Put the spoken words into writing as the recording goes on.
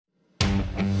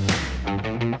Hello,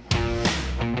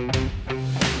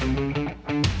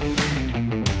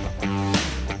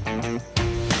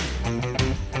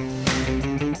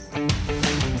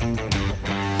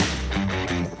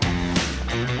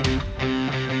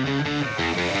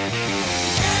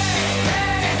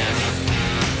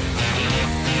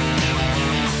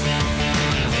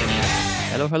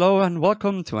 and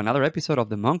welcome to another episode of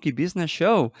the Monkey Business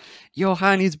Show.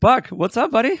 Johan is back. What's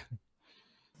up, buddy?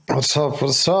 What's up?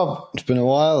 What's up? It's been a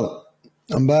while.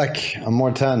 I'm back. I'm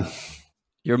more 10.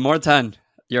 You're more 10.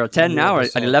 You're a 10 now or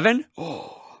at 11?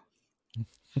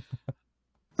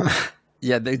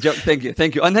 Yeah,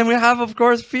 thank you. And then we have, of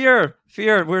course, Fear.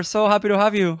 Fear, we're so happy to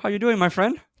have you. How you doing, my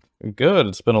friend? Good.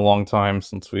 It's been a long time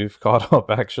since we've caught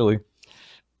up, actually.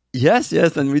 Yes,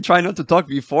 and we try not to talk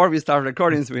before we start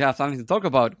recording, so we have something to talk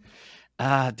about.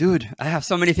 Dude, I have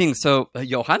so many things. So,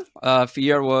 Johan,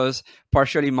 Fear was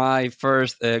partially my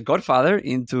first godfather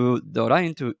into Dota,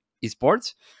 into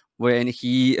esports, when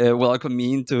he welcomed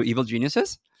me into Evil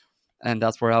Geniuses. And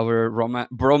that's where our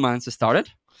bromance started.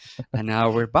 And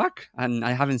now we're back. And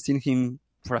I haven't seen him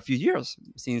for a few years,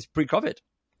 since pre-COVID.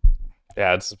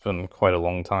 Yeah, it's been quite a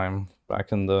long time,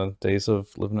 back in the days of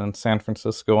living in San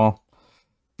Francisco.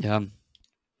 Yeah.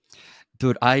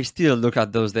 Dude, I still look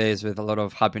at those days with a lot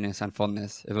of happiness and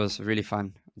fondness. It was really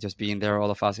fun just being there, all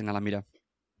of us in Alameda.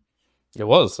 It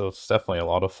was definitely a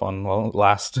lot of fun while it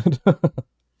lasted.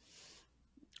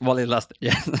 Well, it lasted,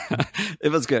 yeah.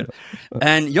 It was good.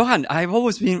 And Johan, I've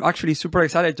always been actually super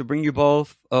excited to bring you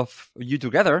both of you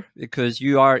together because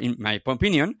you are, in my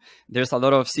opinion, there's a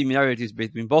lot of similarities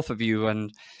between both of you.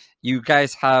 And you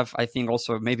guys have, I think,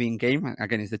 also maybe in game,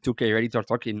 again, it's the 2K editor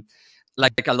talking,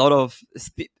 like a lot of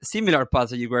similar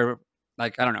paths that you were,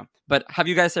 like, I don't know. But have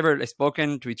you guys ever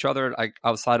spoken to each other, like,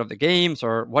 outside of the games?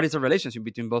 Or what is the relationship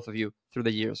between both of you through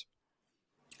the years?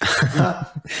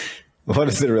 What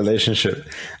is the relationship?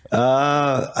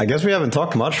 I guess we haven't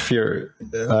talked much. Fear.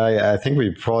 I think we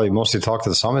probably mostly talked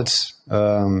at the summits.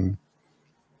 I'm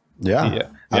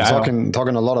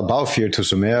talking a lot about Fear to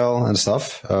Sumail and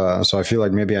stuff. So I feel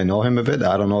like maybe I know him a bit.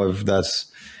 I don't know if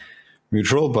that's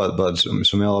mutual, but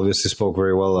Sumail obviously spoke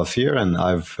very well of Fear, and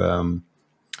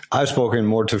I've spoken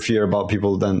more to Fear about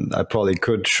people than I probably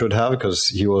should have, because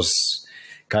he was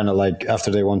kind of like,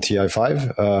 after they won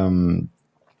TI5,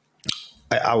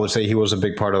 I would say he was a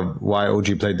big part of why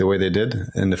OG played the way they did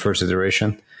in the first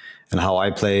iteration, and how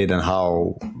I played, and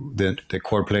how the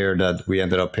core player that we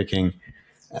ended up picking,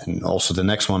 and also the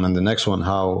next one and the next one,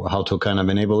 how to kind of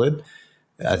enable it.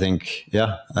 I think,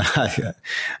 yeah,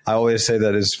 I always say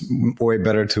that it's way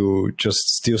better to just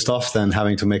steal stuff than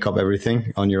having to make up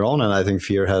everything on your own. And I think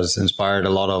Fear has inspired a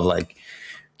lot of like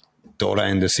Dota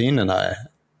in the scene. And I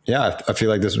feel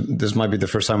like this might be the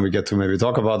first time we get to maybe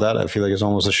talk about that. I feel like it's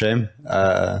almost a shame,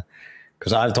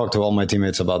 because I've talked to all my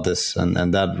teammates about this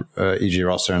and that EG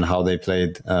roster and how they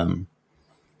played, and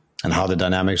how the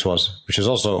dynamics was, which is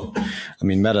also, I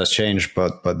mean, meta's changed,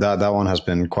 but that one has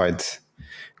been quite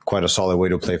a solid way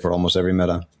to play for almost every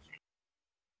meta.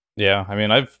 Yeah, I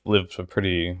mean, I've lived a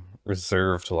pretty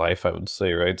reserved life, I would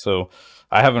say, right? So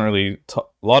I haven't really... a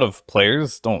lot of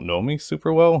players don't know me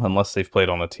super well unless they've played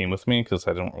on a team with me, because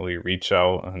I don't really reach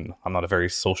out, and I'm not a very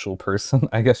social person,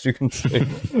 I guess you can say.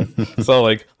 So,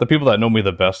 like, the people that know me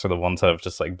the best are the ones that have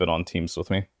just, like, been on teams with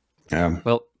me. Yeah.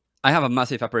 Well, I have a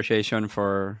massive appreciation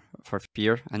for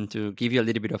Fear, and to give you a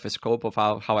little bit of a scope of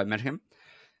how I met him.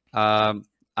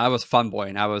 I was fanboy,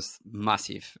 and I was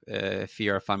massive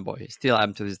Fear fanboy. Still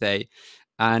am to this day.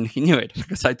 And he knew it,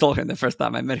 because I told him the first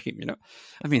time I met him,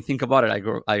 I mean, think about it.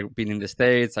 I've been in the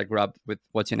States. I grew up with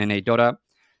watching NA Dota.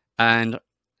 And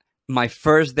my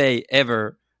first day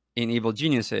ever in Evil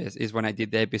Geniuses is when I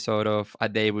did the episode of A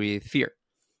Day with Fear.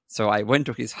 So I went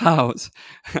to his house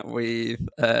with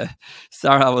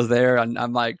Sarah was there, and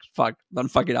I'm like, fuck,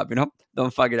 don't fuck it up,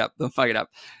 Don't fuck it up.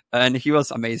 And he was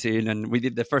amazing. And we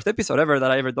did the first episode ever that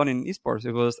I ever done in esports.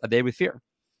 It was A Day with Fear.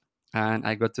 And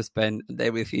I got to spend a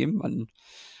day with him, and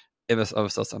it was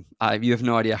awesome. You have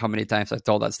no idea how many times I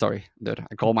told that story, dude.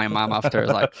 I called my mom after,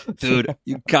 like, dude,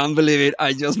 you can't believe it.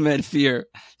 I just met Fear.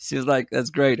 She was like, that's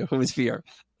great. Who is Fear?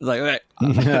 I was like,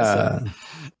 okay. Yeah.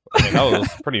 I mean, that was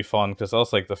pretty fun, because that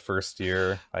was like the first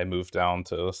year I moved down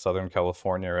to Southern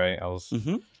California, right? I was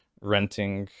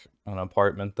renting an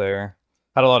apartment there.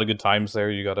 Had a lot of good times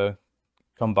there. You got to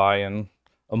come by and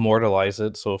immortalize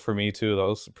it. So for me too, that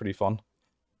was pretty fun.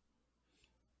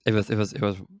 It was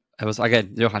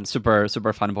again, Johan, super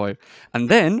fanboy. And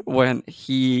then when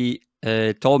he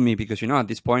told me, because at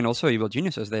this point also Evil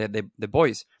Geniuses, the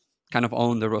boys kind of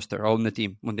own the roster, own the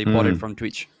team when they bought it from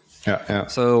Twitch. Yeah.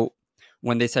 So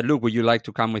when they said, look, would you like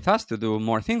to come with us to do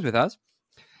more things with us?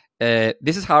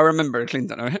 this is how I remember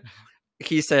Clinton. Right?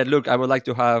 He said, "Look, I would like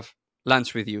to have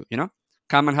lunch with you.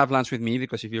 Come and have lunch with me,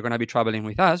 because if you're gonna be traveling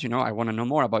with us, I want to know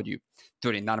more about you."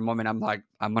 Dude, in that moment, I'm like,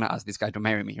 I'm gonna ask this guy to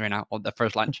marry me right now on the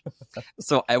first lunch.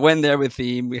 So I went there with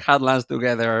him. We had lunch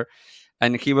together,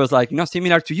 and he was like,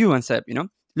 similar to you, and said,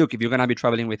 look, if you're gonna be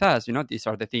traveling with us, these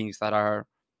are the things that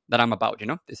I'm about.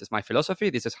 This is my philosophy.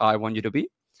 This is how I want you to be.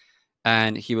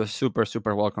 And he was super,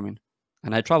 super welcoming.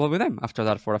 And I traveled with him after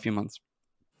that for a few months.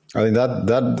 I think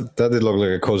that did look like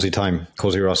a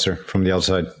cozy roster from the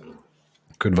outside.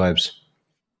 Good vibes.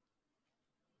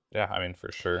 Yeah, I mean,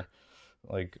 for sure.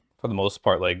 Like, for the most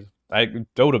part, like,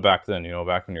 Dota back then,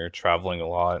 back when you're traveling a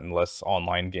lot and less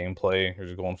online gameplay, you're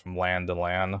just going from LAN to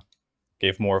LAN,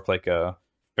 gave more of like a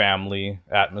family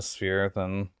atmosphere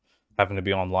than having to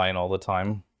be online all the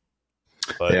time.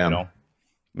 But, Yeah.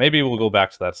 Maybe we'll go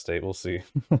back to that state. We'll see.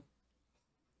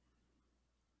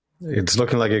 It's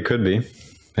looking like it could be.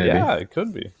 Maybe. Yeah, it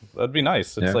could be. That'd be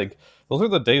nice. It's Yeah. like, those are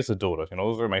the days of Dota.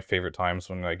 Those are my favorite times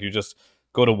when like you just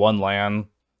go to one LAN,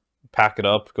 pack it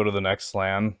up, go to the next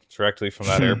LAN directly from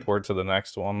that airport to the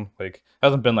next one. Like, it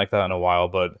hasn't been like that in a while,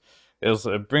 but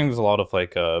it brings a lot of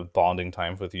like bonding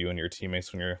time with you and your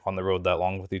teammates when you're on the road that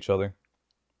long with each other.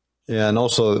 Yeah, and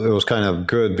also it was kind of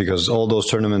good because all those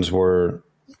tournaments were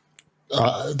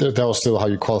that was still how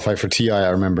you qualify for TI,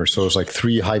 I remember. So it was like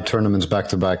 3 hype tournaments back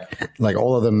to back. Like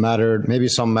all of them mattered. Maybe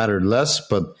some mattered less,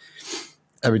 but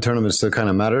every tournament still kind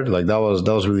of mattered. Like that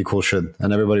was really cool shit.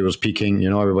 And everybody was peaking.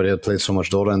 Everybody had played so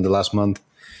much Dota in the last month.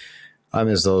 I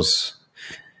miss those.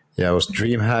 Yeah, it was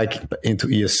DreamHack into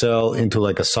ESL into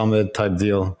like a summit type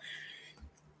deal.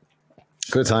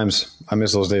 Good times. I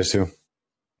miss those days too.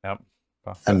 Yep.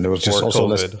 And there was just also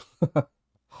less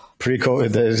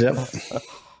pre-COVID days. Yep.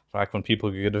 Back when people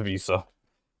could get a visa.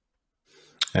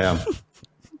 Yeah.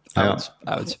 Ouch.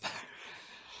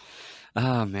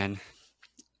 Oh, man.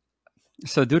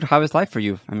 So, dude, how is life for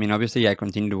you? I mean, obviously, I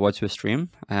continue to watch your stream,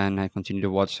 and I continue to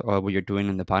watch what you're doing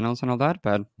in the panels and all that.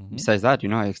 But besides that,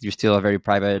 you're still a very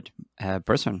private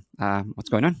person. What's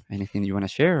going on? Anything you want to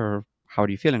share, or how are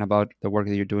you feeling about the work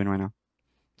that you're doing right now?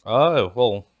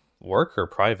 Well, work or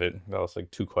private? That was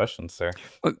like 2 questions there.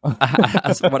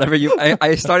 Whatever you.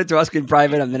 I started to ask in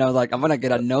private, and then I was like, I'm gonna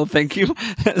get a no, thank you.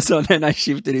 So then I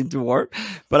shifted into work.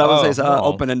 But I would say it's an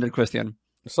open-ended question.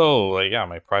 So, like, yeah,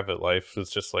 my private life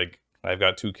is just like I've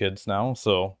got 2 kids now,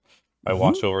 so I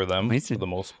watch over them for the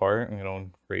most part.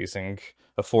 Raising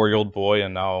a 4-year-old boy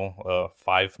and now a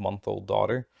 5-month-old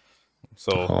daughter.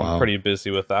 So I'm pretty busy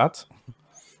with that.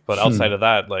 But outside of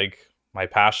that, like, my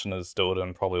passion is Dota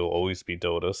and probably will always be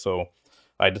Dota. So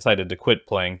I decided to quit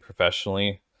playing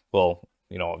professionally. Well,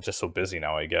 I'm just so busy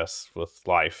now, I guess, with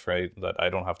life, right? That I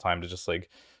don't have time to just like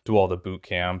do all the boot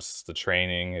camps, the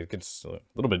training. It gets a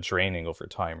little bit draining over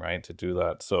time, right? To do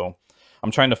that. So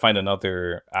I'm trying to find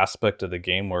another aspect of the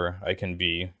game where I can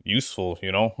be useful,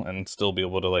 and still be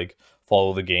able to like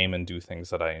follow the game and do things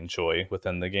that I enjoy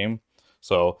within the game.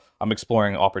 So I'm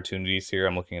exploring opportunities here.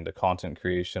 I'm looking into content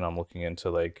creation. I'm looking into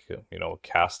like,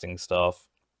 casting stuff,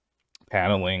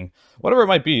 paneling, whatever it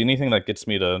might be. Anything that gets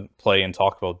me to play and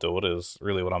talk about Dota is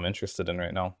really what I'm interested in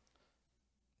right now.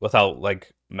 Without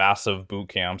like massive boot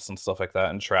camps and stuff like that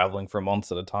and traveling for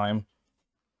months at a time.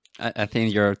 I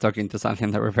think you're talking to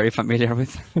something that we're very familiar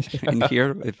with in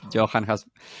here. With Johan has,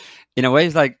 in a way,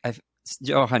 it's like,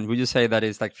 Johan, would you say that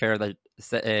it's like fair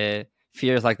that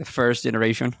Fear is like the first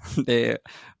generation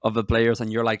of the players,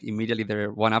 and you're like immediately the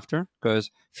one after?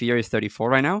 Because Fear is 34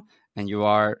 right now, and you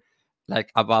are like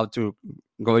about to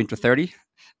go into 30.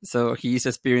 So he's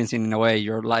experiencing, in a way,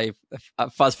 your life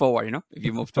fast forward, if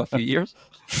you move to a few years.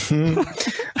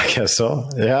 I guess so.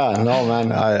 Yeah, no,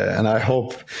 man. I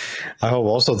hope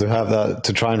also to have that,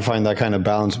 to try and find that kind of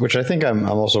balance, which I think I'm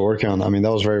also working on. I mean,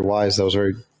 that was very wise. That was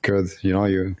very good.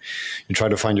 You try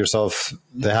to find yourself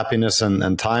the happiness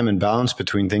and time and balance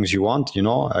between things you want.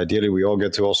 Ideally, we all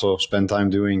get to also spend time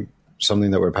doing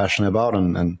something that we're passionate about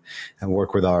and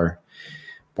work with our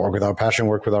passion,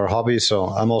 work with our hobbies. So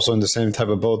I'm also in the same type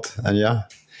of boat. And yeah,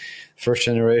 first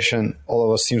generation, all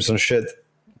of us seem some shit.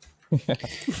 I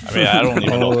mean, I don't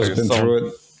even know if there's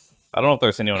I don't know if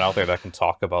there's anyone out there that can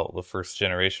talk about the first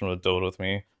generation with Dota with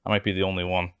me. I might be the only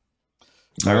one.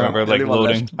 I remember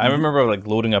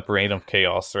loading up Random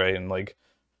Chaos, right? And like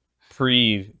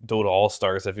pre Dota All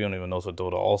Stars, if you don't even know what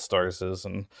Dota All Stars is,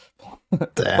 and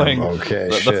playing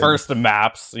the first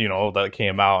maps, that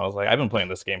came out. I was like, I've been playing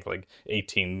this game for like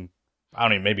 18, I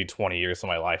don't even, maybe 20 years of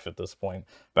my life at this point.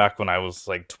 Back when I was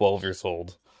like 12 years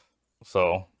old.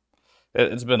 So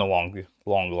it's been a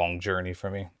long journey for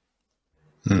me.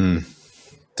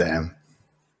 Damn.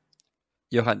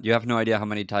 Johan, you have no idea how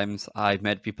many times I've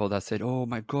met people that said, "Oh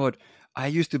my god, I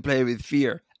used to play with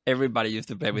fear." Everybody used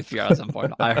to play with fear at some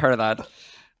point. I heard that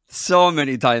so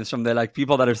many times from the like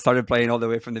people that have started playing all the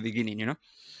way from the beginning.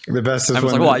 The best I is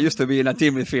was when like, "Oh, I used to be in a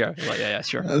team with fear." Like, yeah,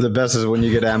 sure. the best is when you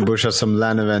get ambushed at some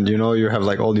LAN event. You have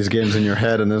like all these games in your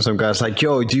head, and then some guy's like,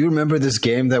 "Yo, do you remember this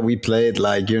game that we played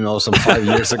like some 5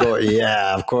 years ago?"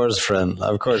 Yeah, of course, friend.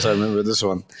 Of course, I remember this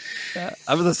one. Yeah,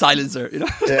 I was a silencer.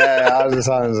 Yeah, I was a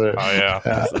silencer. Oh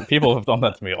yeah. People have done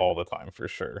that to me all the time for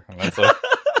sure. And that's like,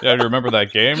 yeah, do you remember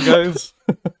that game, guys?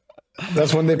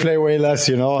 That's when they play way less,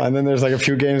 and then there's like a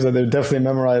few games that they definitely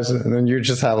memorize, and then you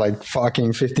just have like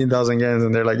fucking 15,000 games,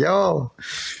 and they're like, "Yo,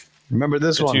 remember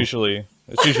this one?" It's usually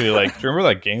like, do you remember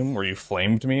that game where you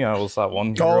flamed me? I was that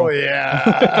one hero. Oh yeah.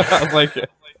 I was like,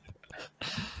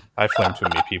 I flamed too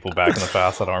many people back in the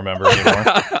past. I don't remember anymore.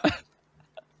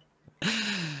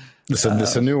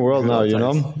 It's a new world now,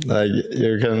 Like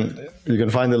you can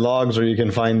find the logs, or you can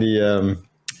find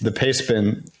the paste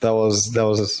bin that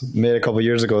was made a couple of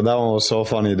years ago. That one was so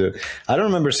funny, dude. I don't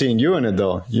remember seeing you in it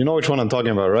though. You know which one I'm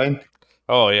talking about, right?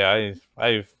 Oh yeah,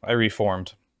 I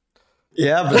reformed.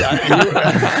 Yeah, but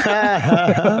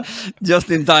just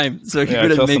in time, so he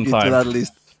couldn't make it to that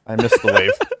list. I missed the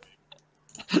wave.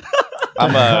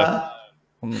 I'm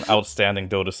an outstanding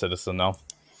Dota citizen now.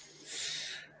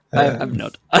 I'm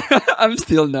not. I'm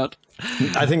still not.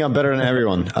 I think I'm better than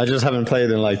everyone. I just haven't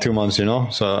played in like 2 months,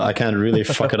 so I can't really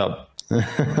fuck it up.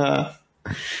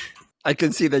 I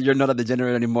can see that you're not a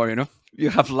degenerate anymore, You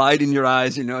have light in your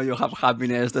eyes, you have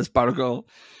happiness, the sparkle.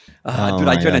 Dude,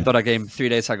 I joined a Dota game 3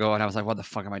 days ago, and I was like, what the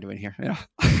fuck am I doing here?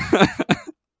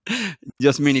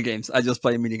 Just mini games. I just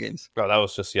play mini games. Oh, that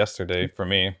was just yesterday for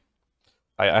me.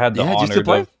 I had the honor you still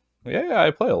play? Yeah,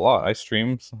 I play a lot. I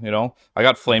stream, I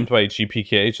got flamed by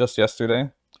GPK just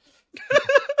yesterday.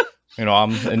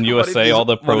 I'm in USA, all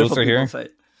the pros are here.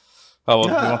 Oh, well,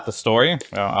 you want the story?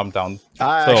 I'm down.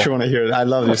 I actually want to hear it. I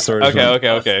love these stories.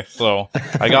 Okay. So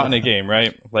I got in a game,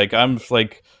 right? Like I'm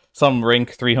like some rank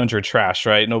 300 trash,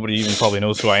 right? Nobody even probably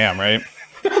knows who I am, right?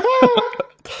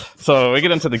 So we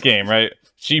get into the game, right?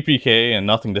 GPK and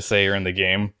Nothing to Say are in the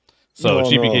game. So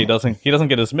GPK doesn't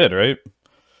get his mid, right?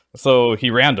 So he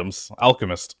randoms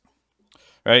Alchemist,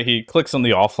 right? He clicks on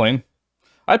the offlane.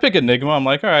 I pick Enigma. I'm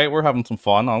like, all right, we're having some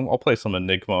fun. I'll play some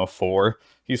Enigma 4.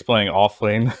 He's playing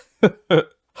offlane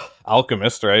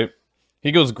Alchemist, right?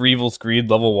 He goes Grievel's Greed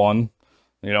level 1,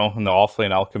 in the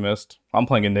offlane Alchemist. I'm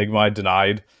playing Enigma. I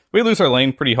denied. We lose our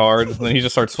lane pretty hard. And then he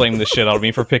just starts flaming the shit out of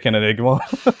me for picking Enigma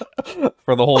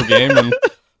for the whole game, and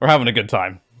we're having a good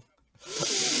time.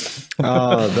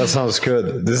 Oh, that sounds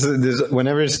good. This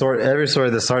whenever every story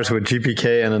that starts with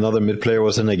GPK and another mid player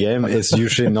was in the game, it's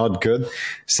usually not good.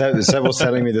 Seb was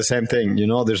telling me the same thing.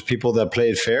 There's people that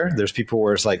play it fair. There's people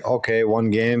where it's like, okay,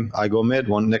 one game I go mid,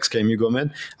 one next game you go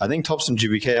mid. I think Tops and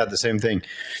GPK had the same thing.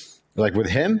 Like with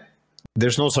him,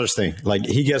 there's no such thing. Like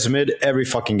he gets mid every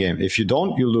fucking game. If you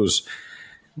don't, you lose.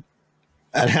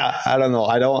 And I don't know.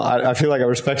 I feel like I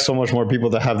respect so much more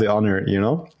people that have the honor.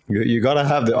 You gotta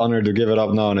have the honor to give it up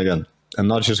now and again, and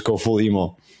not just go full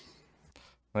emo.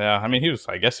 Yeah, I mean,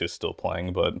 I guess he was still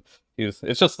playing, but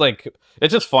it's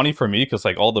just funny for me because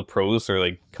like all the pros are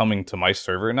like coming to my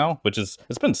server now, it's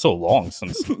been so long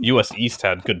since US East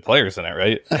had good players in it,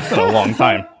 right? It's been a long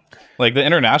time. Like the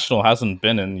international hasn't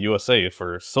been in USA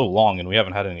for so long, and we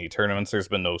haven't had any tournaments. There's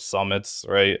been no summits,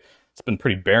 right? It's been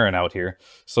pretty barren out here.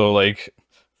 So like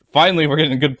finally we're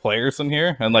getting good players in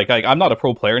here, and like I'm not a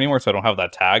pro player anymore, so I don't have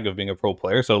that tag of being a pro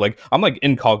player. So like I'm like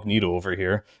incognito over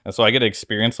here, and so I get to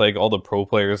experience like all the pro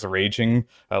players raging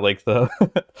at like the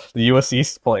the US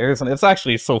East players, and it's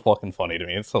actually so fucking funny to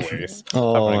me. It's hilarious.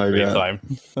 Oh, having a great time.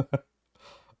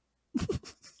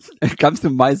 It comes to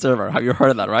my server. Have you heard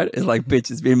of that, right? It's like, bitch,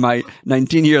 it's been my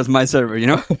 19 years my server,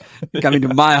 You come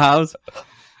into my house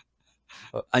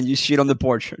and you shit on the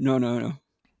porch. No.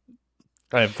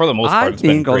 I mean, for the most part, it's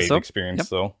been a great experience,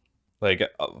 though. Like,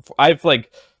 I've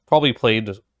like probably played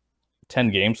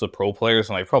 10 games with pro players,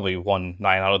 and I probably won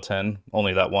 9 out of 10.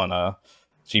 Only that one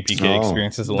GPK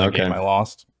experience is the only game I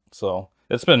lost. So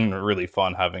it's been really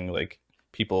fun having like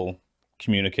people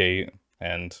communicate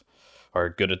and are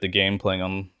good at the game playing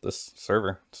on this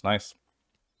server. It's nice.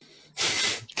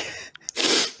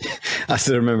 I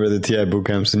still remember the TI boot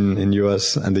camps in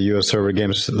US and the US server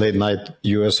games, late night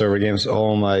US server games.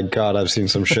 Oh my God, I've seen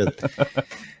some shit.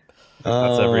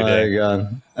 That's every day. Oh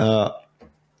my God.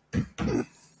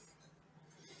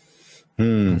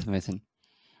 That's amazing.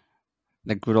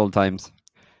 The good old times.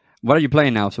 What are you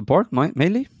playing now? Support,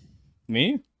 mainly?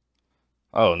 Me?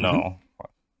 Oh, no.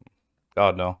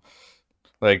 God, no.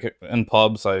 Like, in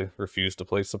pubs, I refuse to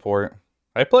play support.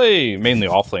 I play mainly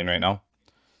offlane right now.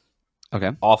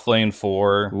 Okay. Offlane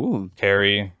 4, Ooh.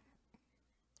 carry, Are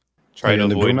try you to in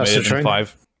the avoid brewmaster mid and train?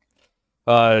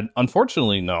 5.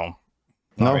 Unfortunately, no.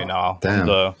 Not right No, now.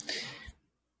 damn.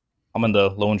 I'm in the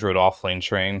Lone Druid offlane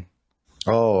train.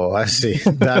 Oh, I see.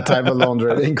 That type of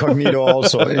laundry. Incognito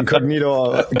also.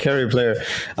 Incognito carry player.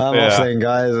 I'm Yeah. offlane,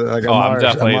 guys. Like Oh, I'm a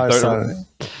definitely Mars style.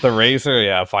 the Razor,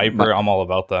 yeah, My, Viper, I'm all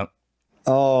about that.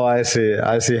 Oh, I see.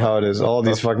 I see how it is. All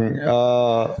these fucking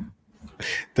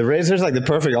the Razor's like the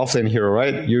perfect offlane hero,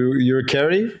 right? You're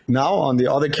carry now on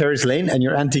the other carry's lane, and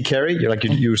you're anti-carry. You're like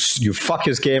you fuck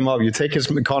his game up. You take his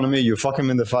economy. You fuck him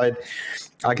in the fight.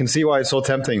 I can see why it's so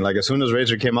tempting. Like as soon as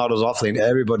Razor came out as offlane,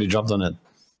 everybody jumped on it.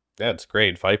 Yeah, it's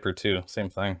great. Viper too, same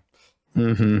thing.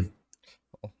 Mm-hmm.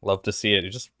 Love to see it. You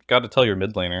just got to tell your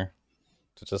mid laner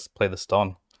to just play the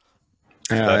stun.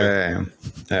 Yeah.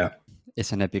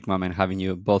 it's an epic moment having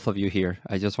you, both of you here.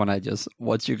 I just want to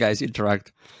watch you guys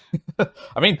interact.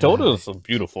 I mean, Dota is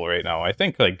beautiful right now. I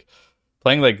think like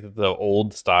playing like the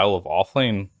old style of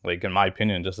offlane, like in my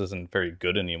opinion, just isn't very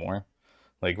good anymore.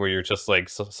 Like where you're just like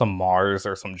some Mars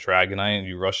or some Dragonite and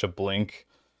you rush a Blink,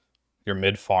 your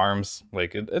mid farms,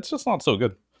 like it's just not so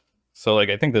good. So like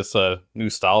I think this new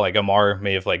style, like Amar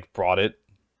may have like brought it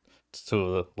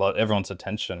to everyone's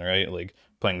attention, right? Like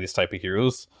playing these type of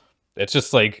heroes. It's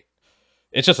just like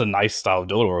it's just a nice style of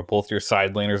Dota where both your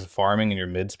side laners are farming and your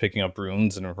mids picking up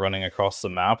runes and running across the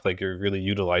map. Like you're really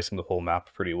utilizing the whole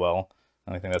map pretty well.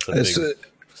 And I think that's a big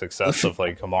success of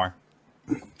like Amar.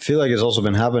 Feel like it's also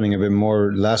been happening a bit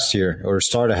more last year, or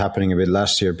started happening a bit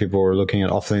last year. People were looking at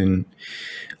offlane.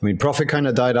 I mean, Prophet kind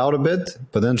of died out a bit,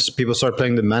 but then people started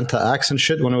playing the Manta Axe and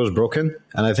shit when it was broken.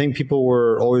 And I think people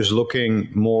were always looking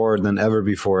more than ever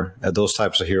before at those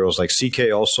types of heroes. Like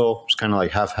CK also, it's kind of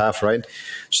like half-half, right?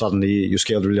 Suddenly you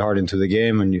scaled really hard into the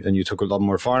game and you took a lot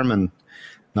more farm, and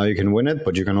now you can win it,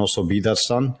 but you can also beat that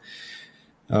stun.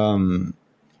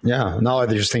 Yeah, now I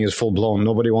just think it's full blown.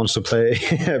 Nobody wants to play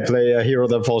play a hero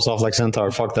that falls off like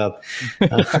Centaur. Fuck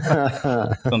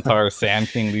that. Centaur, Sand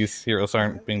King, these heroes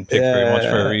aren't being picked very much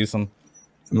for a reason.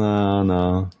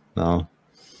 No.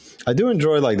 I do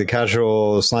enjoy like the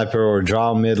casual sniper or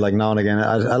draw mid like now and again.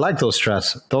 I like those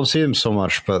strats. Don't see them so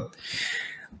much, but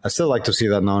I still like to see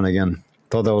that now and again.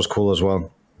 Thought that was cool as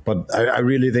well. But I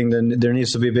really think that there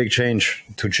needs to be a big change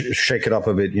to shake it up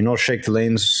a bit. Shake the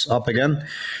lanes up again.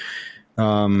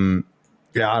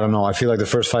 Yeah, I don't know. I feel like the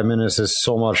first 5 minutes is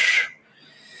so much.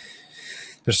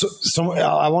 There's so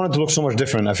I want it to look so much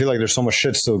different. I feel like there's so much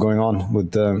shit still going on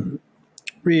with the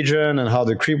region and how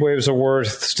the creep waves are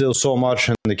worth still so much,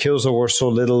 and the kills are worth so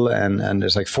little. And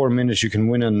there's like 4 minutes you can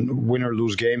win or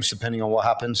lose games depending on what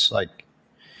happens. Like,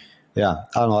 yeah,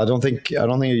 I don't know. I don't think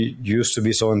it used to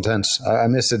be so intense. I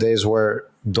miss the days where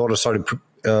Dota started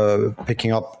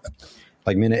picking up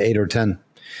like minute 8 or 10.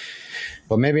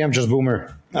 But maybe I'm just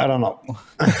boomer. I don't know.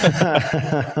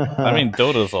 I mean,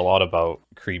 Dota's a lot about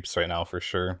creeps right now for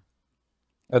sure.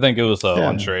 I think it was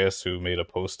Andreas who made a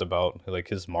post about like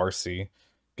his Marcy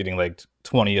getting like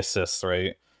 20 assists,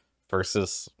 right?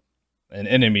 Versus an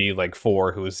enemy like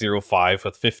 4 who was 0-5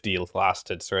 with 50 last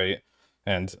hits, right?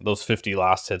 And those 50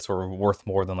 last hits were worth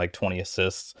more than like 20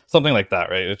 assists. Something like that,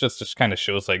 right? It just kind of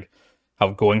shows like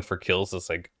how going for kills is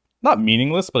like not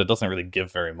meaningless, but it doesn't really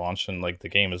give very much. And like the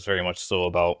game is very much so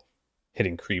about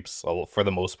hitting creeps for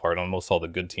the most part. Almost all the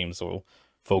good teams will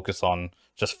focus on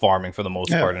just farming for the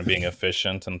most part and being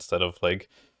efficient instead of like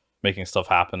making stuff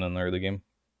happen in the early game.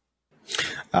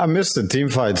 I miss the team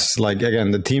fights. Like again,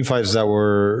 the team fights that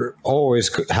were always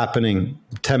happening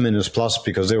 10 minutes plus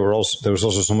because there was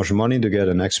also so much money to get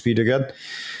and XP to get.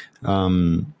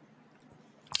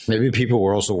 Maybe people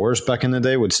were also worse back in the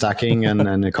day with stacking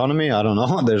and economy. I don't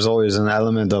know. There's always an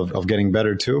element of getting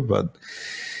better too. But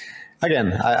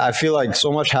again, I feel like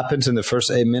so much happens in the first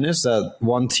 8 minutes that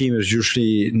one team is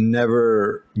usually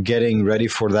never getting ready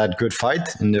for that good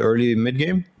fight in the early mid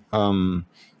game.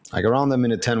 Like around the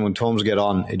minute 10 when tomes get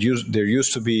on, there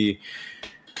used to be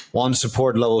one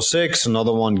support level 6,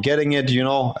 another one getting it,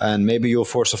 and maybe you'll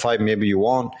force a fight, maybe you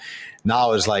won't.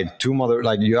 Now it's like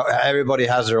everybody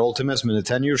has their ultimates minute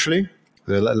 10 usually.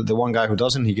 The one guy who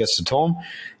doesn't, he gets the tome.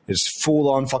 It's full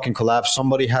on fucking collapse.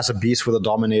 Somebody has a beast with a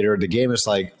dominator. The game is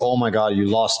like, oh my god, you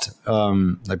lost.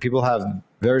 Like people have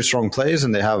very strong plays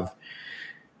and they have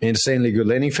insanely good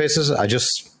laning phases. I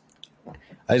just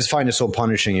find it so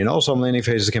punishing, Some laning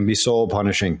phases can be so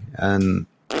punishing, and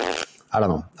I don't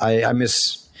know. I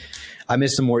miss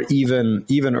the more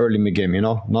even early mid game,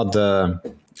 not the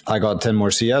I got 10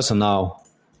 more CS and now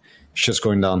shit's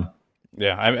going down.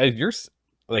 Yeah, you're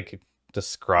like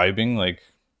describing like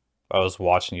I was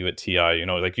watching you at TI. You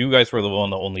know, like you guys were the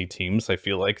only teams I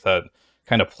feel like that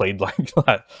kind of played like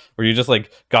that, where you just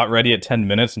like got ready at 10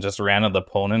 minutes and just ran at the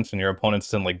opponents, and your opponents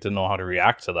didn't know how to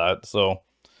react to that. So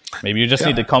maybe you just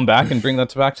need to come back and bring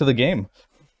that back to the game.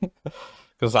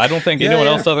 Because I don't think anyone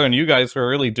else other than you guys were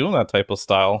really doing that type of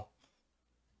style.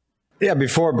 Yeah,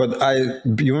 before, but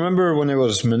you remember when it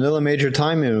was Manila Major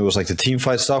time, and it was like the team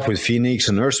fight stuff with Phoenix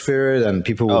and Earth Spirit, and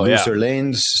people would lose their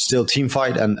lanes, still team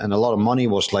fight, and a lot of money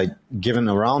was like given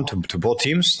around to both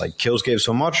teams. Like kills gave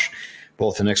so much,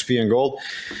 both in XP and gold.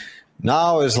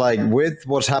 Now it's like with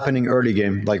what's happening early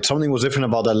game, like something was different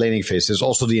about that laning phase. There's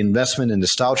also the investment in the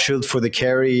stout shield for the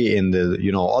carry, in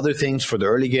the other things for the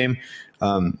early game.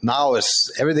 Now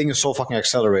everything is so fucking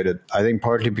accelerated. I think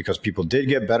partly because people did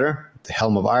get better. The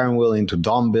Helm of Iron Will into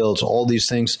Dom builds, all these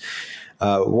things.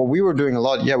 What we were doing a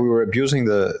lot, we were abusing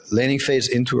the laning phase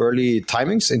into early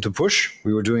timings, into push.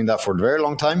 We were doing that for a very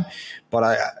long time.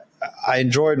 But I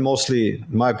enjoyed mostly,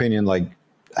 in my opinion, like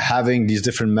having these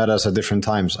different metas at different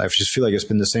times. I just feel like it's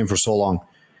been the same for so long.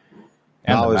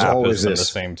 And now it's always the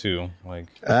same too.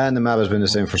 And the map has been the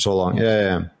same for so long.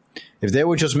 Yeah. If they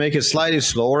would just make it slightly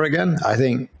slower again, I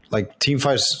think like team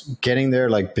fights getting there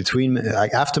like between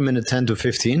like after minute 10 to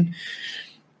 15,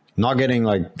 not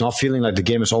feeling like the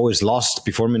game is always lost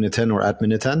before minute 10 or at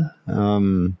minute 10.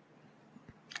 I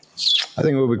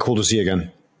think it would be cool to see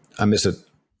again. I miss it.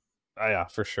 Yeah,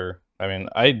 for sure. I mean,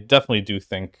 I definitely do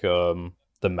think the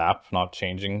map not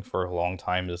changing for a long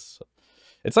time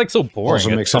it's like so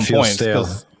boring at some points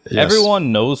because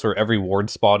everyone knows where every ward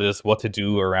spot is, what to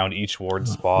do around each ward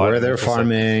spot, where they're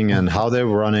farming and how they're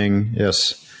running.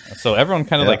 Yes. So everyone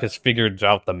kind of like has figured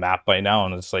out the map by now,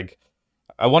 and it's like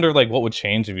I wonder like what would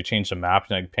change if you change the map.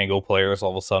 Like Pango players all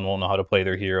of a sudden won't know how to play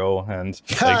their hero, and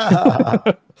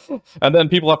like, and then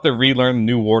people have to relearn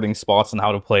new warding spots and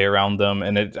how to play around them,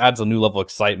 and it adds a new level of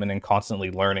excitement and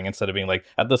constantly learning instead of being like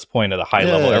at this point at a high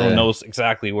level, everyone knows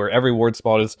exactly where every ward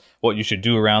spot is, what you should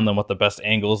do around them, what the best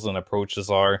angles and approaches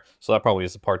are. So that probably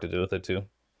has a part to do with it too.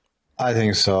 I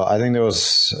think so. I think there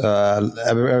was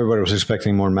everybody was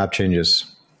expecting more map changes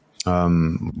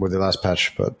with the last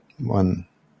patch, but when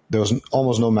there was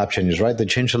almost no map changes, right? They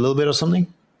changed a little bit or something,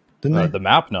 didn't they? The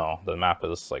map, no. The map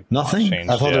is like nothing.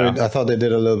 Changed, I thought they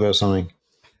did a little bit of something.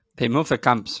 They moved the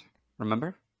camps.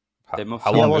 Remember? They moved.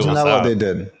 How long wasn't was that what they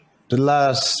did? The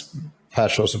last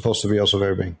patch was supposed to be also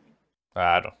very big.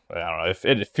 I don't know. If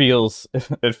it feels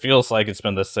like it's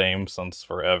been the same since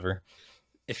forever.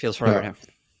 It feels forever. Yeah.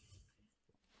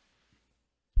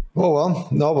 Oh well,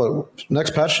 no, but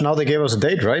next patch now they gave us a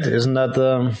date, right? Isn't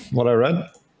that what I read?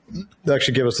 They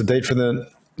actually gave us a date for the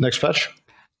next patch.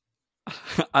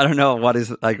 I don't know what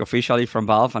is like officially from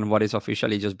Valve and what is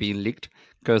officially just being leaked,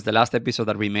 because the last episode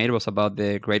that we made was about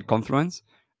the Great Confluence,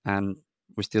 and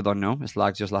we still don't know.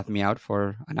 Slack just left me out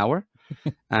for an hour.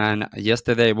 And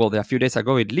yesterday, a few days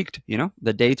ago, it leaked,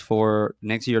 the date for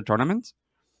next year tournaments.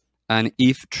 And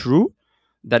if true,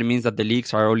 that means that the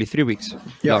leaks are only 3 weeks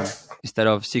long instead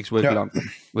of 6 weeks long,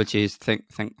 which is thank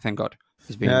God.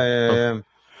 It's been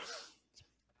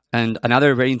And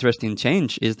another very interesting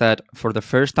change is that for the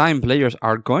first time, players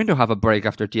are going to have a break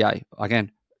after TI.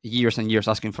 Again, years and years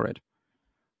asking for it,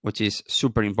 which is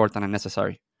super important and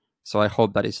necessary. So I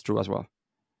hope that is true as well.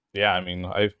 Yeah, I mean,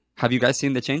 have you guys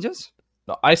seen the changes?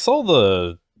 No, I saw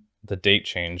the date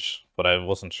change, but I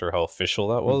wasn't sure how official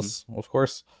that was, of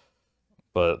course.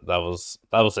 But that was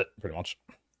it, pretty much.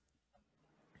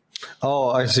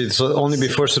 Oh, I see. So only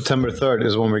before September 3rd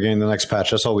is when we're getting the next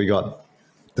patch. That's all we got.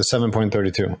 The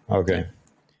 7.32. Okay.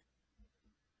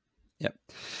 Yep.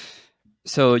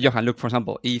 So, Johan, look, for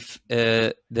example, if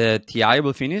the TI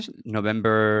will finish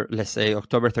November, let's say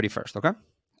October 31st, okay?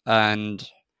 And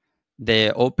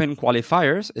the open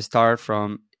qualifiers start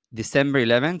from December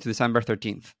 11th to December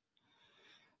 13th.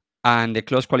 And the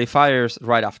closed qualifiers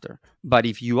right after. But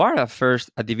if you are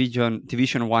a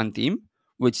Division 1 team,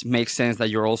 which makes sense that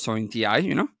you're also in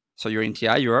TI, so you're in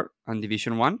TI, you're on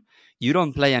Division 1, you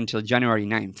don't play until January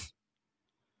 9th.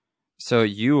 So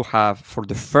you have, for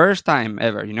the first time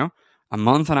ever, a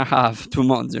month and a half, 2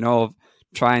 months, of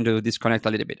trying to disconnect a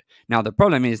little bit. Now, the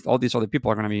problem is all these other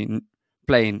people are going to be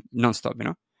playing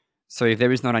nonstop, So if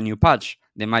there is not a new patch,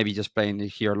 they might be just playing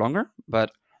here longer,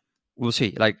 but we'll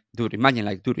see. Imagine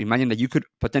that you could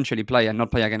potentially play and not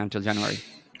play again until January.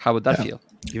 How would that feel?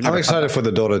 I'm excited for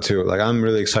the Dota too. I'm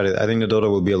really excited. I think the Dota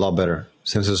will be a lot better.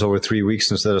 Since it's over 3 weeks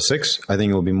instead of 6, I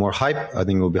think it will be more hype. I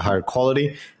think it will be higher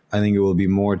quality. I think it will be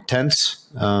more tense.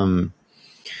 I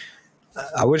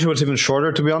wish it was even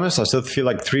shorter, to be honest. I still feel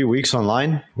like 3 weeks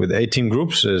online with 18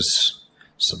 groups is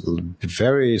a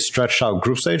very stretched out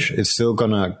group stage. It's still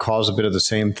going to cause a bit of the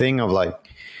same thing of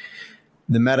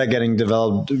the meta getting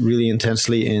developed really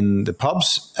intensely in the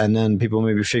pubs, and then people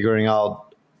maybe figuring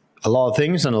out a lot of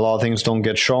things, and a lot of things don't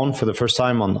get shown for the first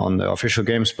time on the official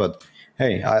games. But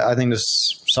hey, I think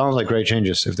this sounds like great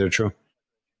changes if they're true.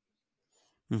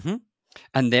 Mm-hmm.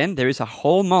 And then there is a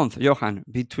whole month, Johan,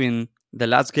 between the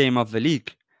last game of the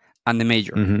league and the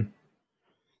major. Mm-hmm.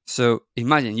 So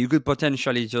imagine you could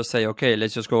potentially just say, okay,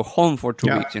 let's just go home for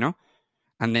 2 weeks,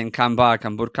 and then come back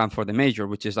and boot camp for the major,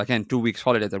 which is again 2 weeks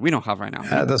holiday that we don't have right now.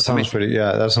 Yeah, that sounds pretty.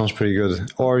 Yeah, that sounds pretty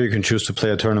good. Or you can choose to play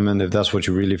a tournament if that's what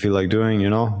you really feel like doing.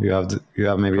 You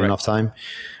have maybe enough time.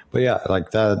 But yeah,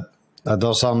 like that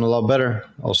does sound a lot better.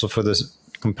 Also for this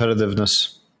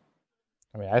competitiveness.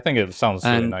 I mean, I think it sounds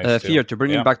really nice. Fear, to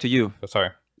bring it back to you. Oh,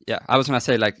 sorry. Yeah, I was gonna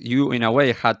say, like, you in a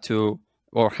way had to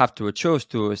choose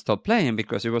to stop playing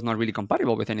because it was not really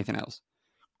compatible with anything else.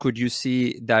 Could you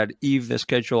see that if the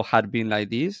schedule had been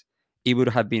like this, it would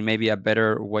have been maybe a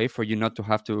better way for you not to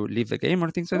have to leave the game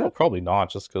or things like that? Probably not,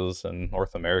 just because in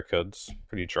North America it's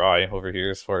pretty dry over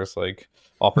here as far as like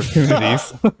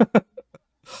opportunities.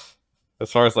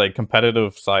 As far as like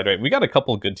competitive side, right? We got a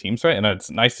couple of good teams, right? And it's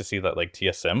nice to see that like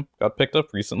TSM got picked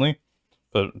up recently.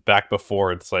 But back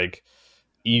before, it's like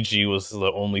EG was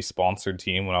the only sponsored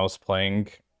team when I was playing,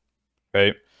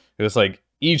 right? It was like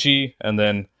EG, and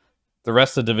then the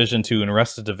rest of Division 2 and the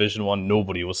rest of Division 1,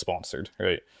 nobody was sponsored,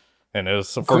 right? And it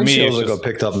was, for Quincy me, also got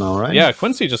picked up now, right? Yeah,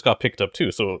 Quincy just got picked up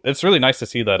too. So it's really nice to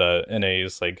see that NA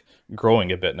is like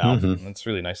growing a bit now. Mm-hmm. It's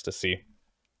really nice to see.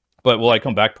 But will I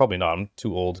come back? Probably not. I'm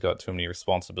too old, got too many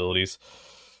responsibilities.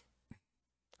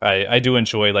 I do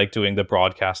enjoy like doing the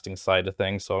broadcasting side of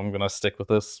things, so I'm gonna stick with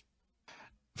this.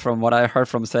 From what I heard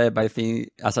from Seb, I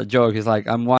think as a joke, he's like,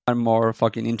 I'm one more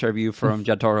fucking interview from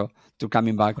Jatoro to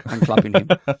coming back and clapping him.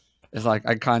 It's like,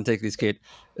 I can't take this kid.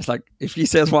 It's like, if he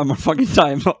says one more fucking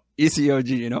time,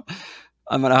 ECOG,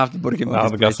 I'm going to have to put him on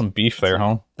his we place. got some beef there,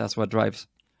 huh? That's what drives.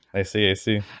 I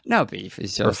see. No beef.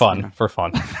 It's just... For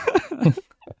fun.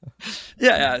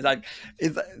 Yeah.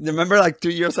 Remember like 2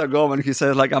 years ago when he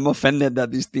said, like, I'm offended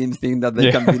that these teams think that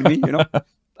they can beat me,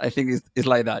 I think it's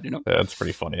like that, Yeah, it's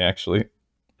pretty funny, actually.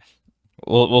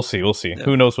 We'll see. Yeah.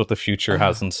 Who knows what the future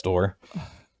has in store?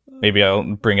 Maybe I'll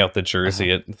bring out the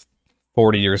jersey at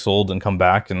 40 years old and come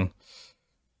back and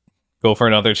go for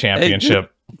another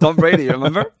championship. Hey, Tom Brady,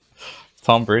 remember?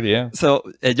 Tom Brady, yeah.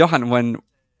 So, Johan, when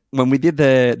we did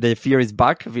the Fear is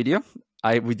Back video,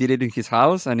 we did it in his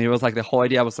house, and it was like the whole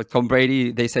idea was like Tom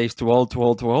Brady, they say he's too old.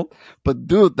 But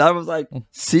dude, that was like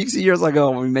 6 years ago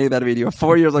when we made that video,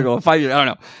 4 years ago, 5 years, I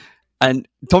don't know. And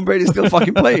Tom Brady's still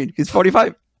fucking playing. He's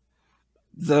 45.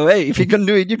 So, hey, if he can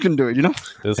do it, you can do it,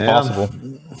 It's possible.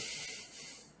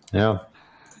 Yeah.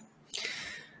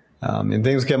 And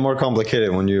things get more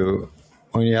complicated when you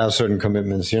have certain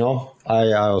commitments,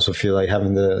 I also feel like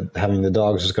having the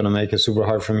dogs is going to make it super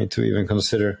hard for me to even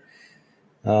consider.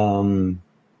 But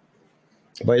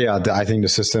yeah, I think the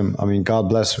system, God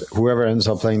bless whoever ends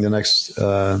up playing the next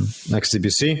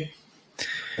DPC.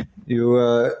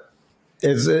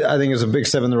 I think it's a big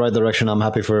step in the right direction. I'm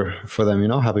happy for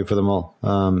them, happy for them all.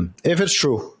 If it's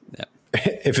true. Yeah.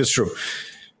 If it's true.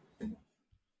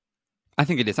 I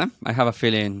think it is, huh? I have a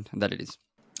feeling that it is.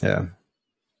 Yeah.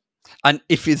 And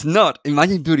if it's not,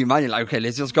 imagine like, okay,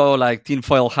 let's just go like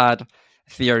tinfoil hat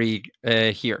theory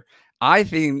here. I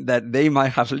think that they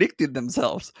might have leaked it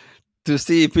themselves to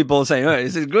see if people say, oh,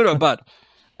 is it good or bad?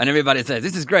 And everybody says,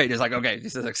 this is great. It's like, okay,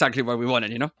 this is exactly what we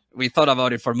wanted, We thought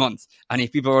about it for months. And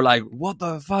if people were like, what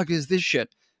the fuck is this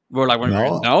shit? We're like,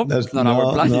 no, that's not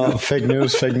our plan. No, fake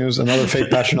news, another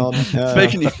fake passion on. Yeah.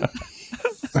 Fake news.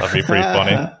 That'd be pretty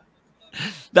funny.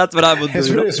 That's what I would do. It's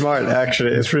pretty smart,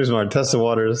 actually. It's pretty smart. Test the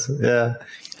waters. Yeah.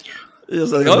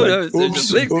 It's like, oh, no,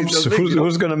 oops.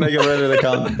 Who's going to make a Reddit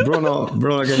account?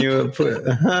 Bruno, can you put it?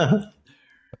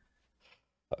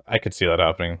 I could see that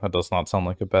happening. That does not sound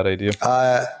like a bad idea.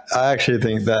 I actually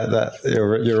think that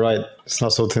you're right. It's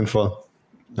not so tinfoil.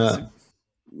 Yeah.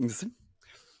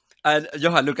 And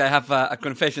Johan, look, I have a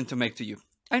confession to make to you.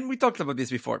 And we talked about this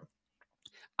before.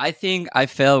 I think I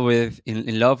fell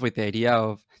in love with the idea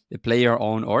of the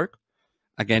player-owned org.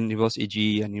 Again, it was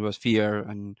EG and it was Fear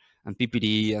and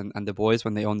PPD and the boys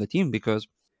when they owned the team, because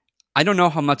I don't know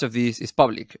how much of this is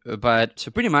public, but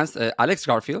so pretty much Alex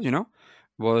Garfield,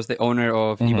 was the owner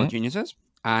of Evil Geniuses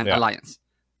and Alliance.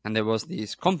 And there was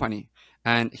this company,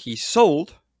 and he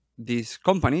sold this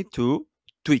company to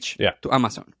Twitch, to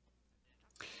Amazon.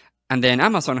 And then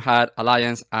Amazon had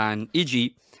Alliance and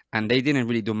EG, and they didn't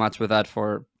really do much with that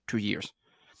for 2 years.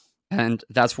 And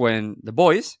that's when the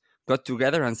boys got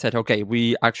together and said, okay,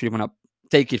 we actually want to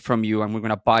take it from you and we're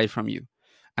going to buy it from you.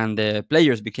 And the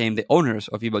players became the owners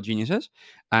of Evil Geniuses,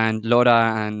 and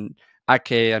Laura and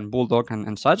Ake and Bulldog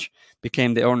and such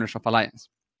became the owners of Alliance.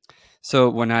 So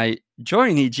when I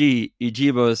joined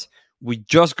EG was, we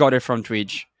just got it from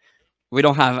Twitch. We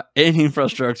don't have any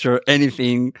infrastructure,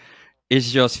 anything.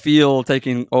 It's just Phil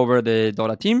taking over the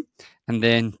Dota team. And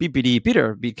then PPD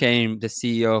Peter became the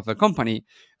CEO of the company.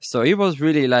 So it was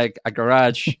really like a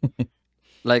garage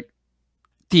like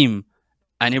team.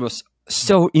 And it was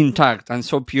so intact and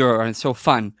so pure and so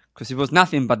fun because it was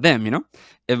nothing but them, you know?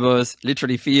 It was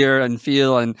literally Fear and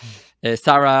Phil and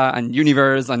Sarah and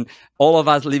Universe and all of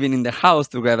us living in the house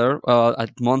together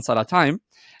at months at a time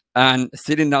and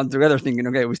sitting down together thinking,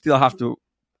 okay, we still have to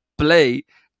play,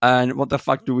 and what the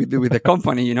fuck do we do with the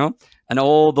company, you know? And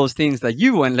all those things that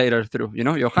you went later through, you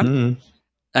know, Johan?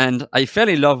 And I fell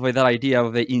in love with that idea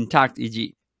of the intact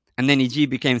EG. And then EG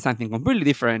became something completely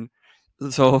different.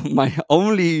 So my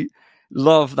only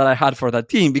love that I had for that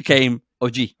team became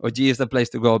OG. OG is the place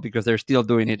to go because they're still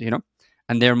doing it, you know?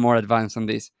 And they're more advanced on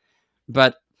this.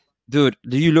 But dude,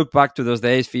 do you look back to those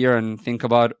days, Fear, and think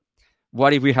about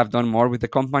what if we have done more with the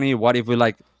company? What if we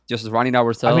like just run it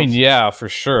ourselves? I mean, yeah, for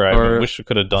sure. I wish we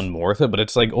could have done more with it, but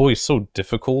it's like always so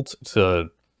difficult to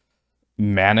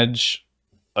manage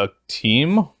a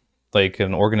team, like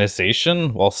an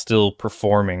organization, while still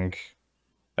performing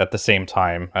at the same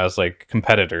time as like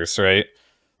competitors, right?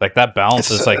 Like that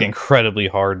balance is like incredibly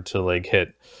hard to like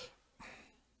hit.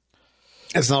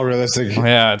 It's not realistic.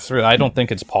 Yeah, it's I don't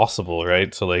think it's possible,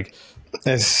 right? So like,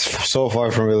 it's so far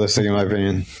from realistic in my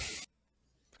opinion.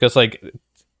 Because like,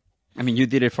 I mean, you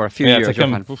did it for a few years.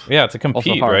 To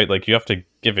compete, right? Like you have to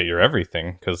give it your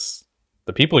everything because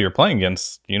the people you're playing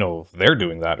against, you know, they're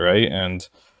doing that, right? And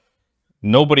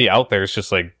nobody out there is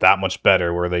just like that much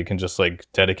better where they can just like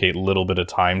dedicate a little bit of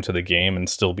time to the game and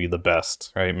still be the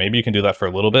best, right? Maybe you can do that for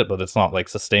a little bit, but it's not like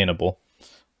sustainable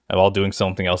while doing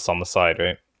something else on the side,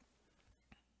 right?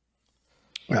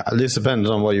 Yeah, at least depends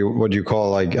on what you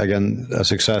call, like, again, a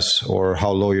success or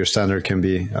how low your standard can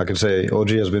be. I could say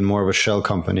OG has been more of a shell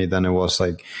company than it was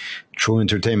like true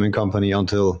entertainment company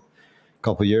until a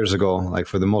couple of years ago. Like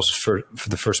for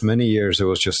the first many years, it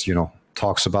was just, you know,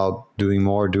 talks about doing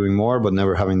more, but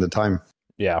never having the time.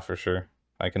 Yeah, for sure.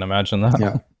 I can imagine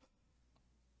that.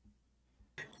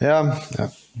 Yeah.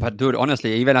 But dude,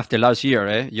 honestly, even after last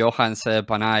year, Johan, Sepp,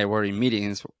 and I were in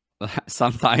meetings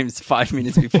sometimes 5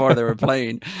 minutes before they were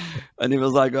playing, and it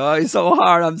was like, oh, it's so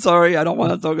hard, I'm sorry, I don't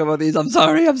want to talk about this, I'm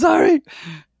sorry,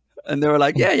 and they were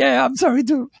like, yeah, I'm sorry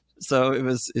too. So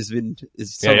it's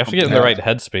so you have to get in the right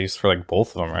headspace for like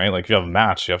both of them, right? Like you have a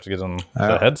match, you have to get in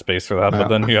the headspace for that, but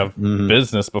then you have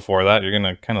business before that, you're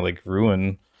gonna kind of like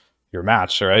ruin your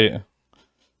match, right?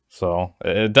 So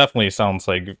it definitely sounds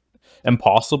like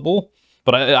impossible,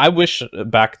 but I wish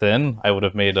back then I would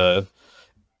have made a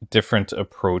different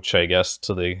approach, I guess,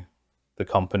 to the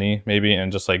company maybe,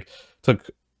 and just like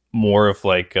took more of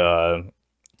like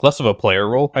less of a player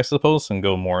role, I suppose, and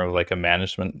go more of like a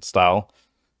management style,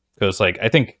 because like I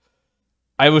think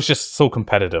I was just so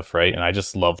competitive, right? And I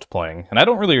just loved playing, and I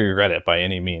don't really regret it by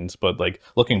any means, but like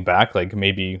looking back, like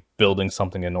maybe building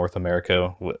something in North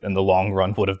America in the long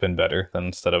run would have been better than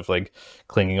instead of like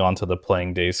clinging on to the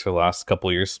playing days for the last couple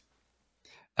of years.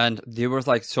 And there was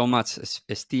like so much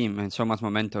esteem and so much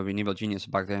momentum in Evil Genius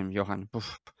back then, Johan.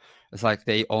 It's like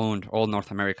they owned all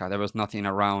North America. There was nothing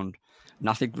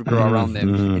could grow around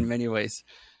them in many ways.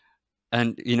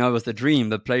 And, you know, it was the dream,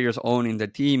 the players owning the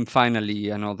team finally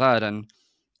and all that. And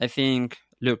I think,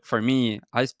 look, for me,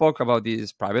 I spoke about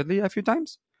this privately a few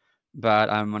times, but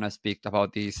I'm going to speak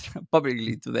about this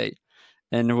publicly today.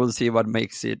 And we'll see what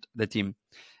makes it the team.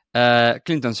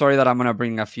 Clinton, sorry that I'm going to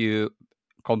bring a few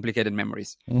complicated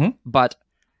memories, but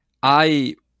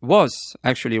I was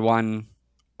actually one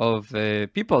of the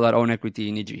people that own equity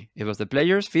in EG. It was the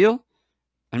players, Phil,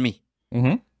 and me.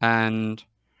 And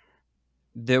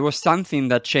there was something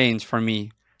that changed for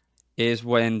me is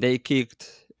when they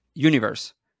kicked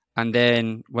Universe, and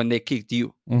then when they kicked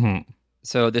you.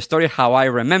 So the story, how I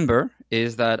remember,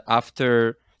 is that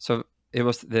it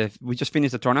was we just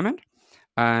finished the tournament,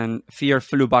 and Fear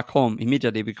flew back home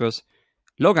immediately because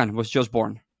Logan was just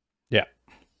born. Yeah.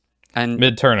 And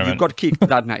mid-tournament. You got kicked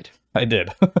that night. I did.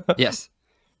 Yes.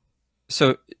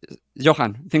 So,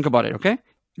 Johan, think about it, okay?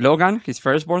 Logan, his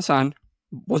firstborn son,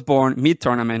 was born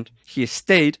mid-tournament. He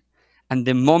stayed, and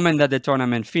the moment that the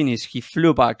tournament finished, he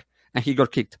flew back, and he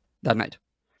got kicked that night.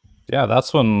 Yeah,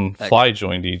 that's when Fly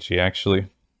joined EG, actually.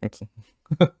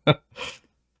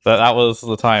 that was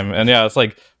the time. And yeah, it's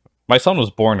like, my son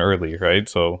was born early, right?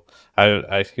 So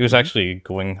he was actually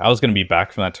I was going to be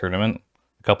back from that tournament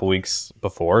a couple weeks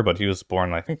before, but he was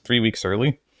born, I think, 3 weeks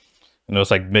early. And it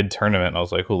was like mid-tournament, and I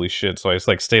was like, holy shit. So I just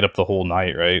like stayed up the whole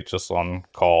night, right? Just on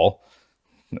call.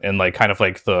 in like kind of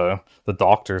like the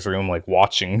doctor's room, like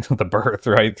watching the birth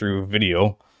right through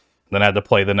video. Then I had to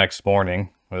play the next morning.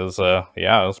 It was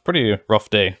yeah, it was a pretty rough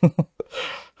day.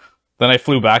 Then I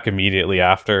flew back immediately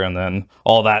after, and then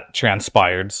all that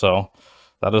transpired. So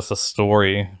that is the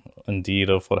story indeed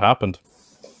of what happened.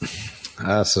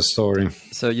 That's a story.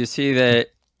 So you see the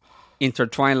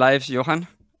intertwined lives, Johan,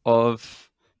 of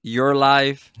your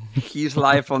life, his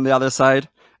life on the other side,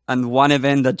 and one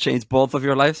event that changed both of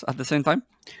your lives at the same time?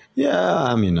 Yeah,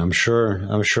 I mean, I'm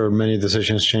sure many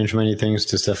decisions change many things.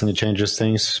 This definitely changes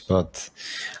things, but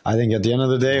I think at the end of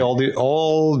the day,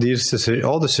 all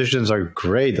decisions are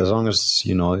great as long as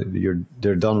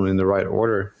they're done in the right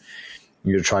order.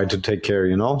 You try to take care.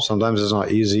 Sometimes it's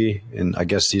not easy, and I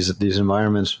guess these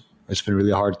environments, it's been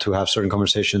really hard to have certain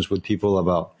conversations with people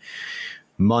about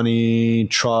money,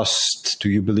 trust. Do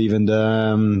you believe in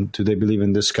them? Do they believe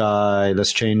in this guy?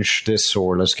 Let's change this,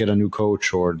 or let's get a new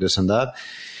coach, or this and that.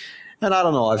 And I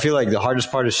don't know. I feel like the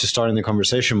hardest part is just starting the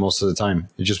conversation most of the time.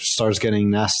 It just starts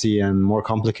getting nasty and more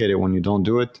complicated when you don't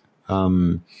do it.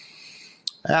 And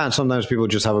sometimes people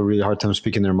just have a really hard time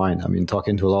speaking their mind. I mean,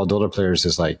 talking to a lot of Dota players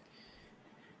is like,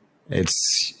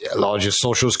 it's a lot of just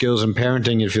social skills and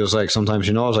parenting. It feels like sometimes,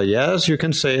 it's like, yes, you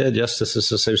can say it. Yes, this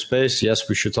is a safe space. Yes,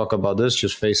 we should talk about this.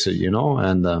 Just face it,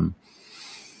 And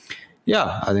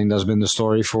yeah, I think that's been the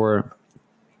story for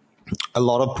a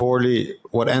lot of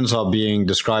what ends up being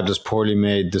described as poorly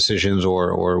made decisions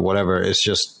or whatever. It's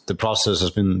just the process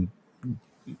has been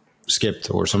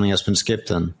skipped, or something has been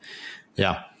skipped, and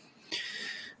yeah,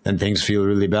 then things feel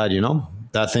really bad.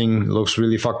 That thing looks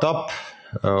really fucked up,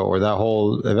 or that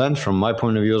whole event from my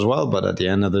point of view as well. But at the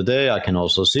end of the day, I can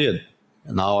also see it.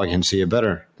 Now I can see it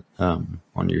better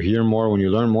when you hear more, when you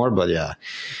learn more. But yeah,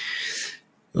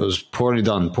 it was poorly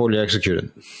done, poorly executed.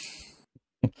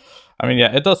 I mean,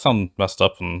 yeah, it does sound messed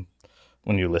up when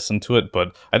you listen to it,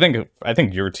 but I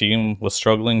think your team was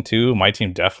struggling too. My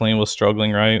team definitely was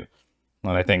struggling, right?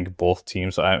 And I think both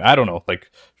teams, I don't know,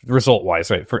 like result wise,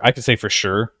 right? I could say for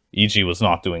sure, EG was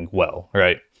not doing well,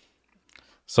 right?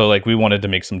 So like we wanted to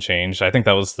make some change. I think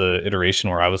that was the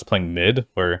iteration where I was playing mid,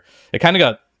 where it kind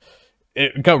of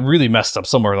got really messed up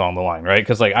somewhere along the line, right?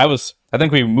 Because like I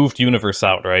think we moved Universe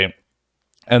out, right?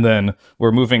 And then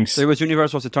we're moving. So it was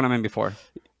Universe was the tournament before.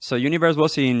 So Universe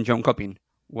was in John Coping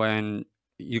when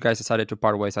you guys decided to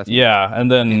part ways, I think. Yeah,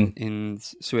 and then in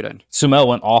Sweden. Sumel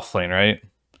went offlane, right?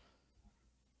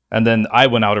 And then I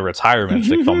went out of retirement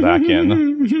to come back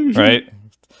in, right?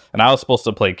 And I was supposed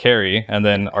to play carry, and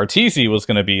then Arteezy was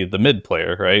going to be the mid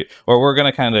player, right? Or we're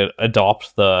going to kind of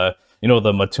adopt the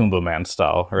the Matumba Man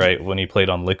style, right? When he played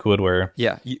on Liquid, where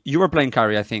you were playing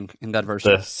carry, I think, in that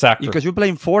version. Because you were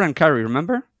playing 4 and carry,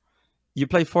 remember? You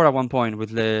played 4 at one point with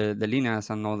the Linas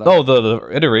and all that. No, the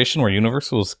iteration where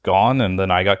Universal was gone and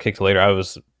then I got kicked later.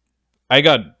 I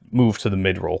got moved to the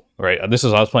mid role, right? I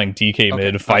was playing DK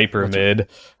mid, Viper mid.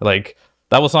 Like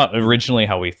that was not originally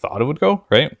how we thought it would go,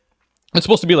 right? It's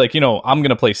supposed to be like, I'm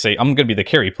gonna play safe. I'm gonna be the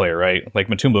carry player, right? Like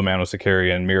Matumba Man was the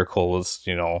carry and Miracle was,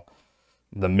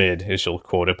 the mid, as you'll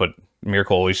quote it, but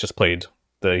Miracle always just played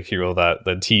the hero that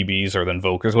the TBs or the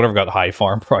Invokers, whatever got high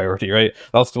farm priority, right?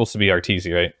 That was supposed to be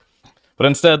Arteezy, right? But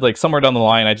instead, like somewhere down the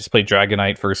line, I just played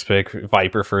Dragonite first pick,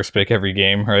 Viper first pick every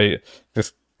game, right?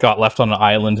 Just got left on an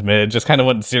island mid, just kind of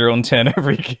went 0 and 10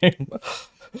 every game.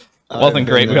 Wasn't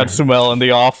great. We got Sumel in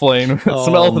the off lane.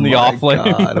 Sumel's in the off lane.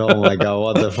 Oh my god,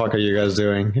 what the fuck are you guys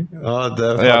doing?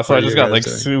 So I just got like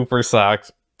super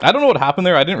sacked. I don't know what happened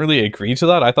there. I didn't really agree to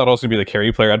that. I thought I was going to be the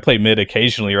carry player. I'd play mid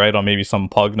occasionally, right? On maybe some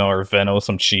Pugna or Veno,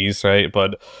 some cheese, right?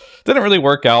 But didn't really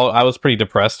work out. I was pretty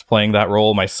depressed playing that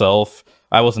role myself.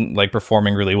 I wasn't like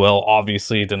performing really well.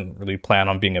 Obviously, didn't really plan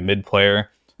on being a mid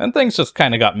player. And things just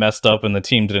kind of got messed up and the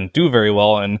team didn't do very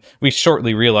well. And we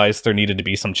shortly realized there needed to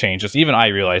be some changes. Even I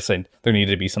realized that there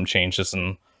needed to be some changes.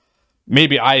 And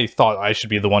maybe I thought I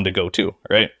should be the one to go too,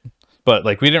 right? But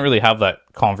like we didn't really have that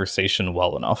conversation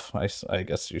well enough, I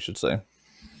guess you should say.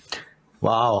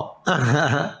 Wow.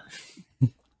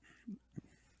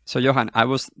 So Johan,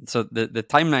 the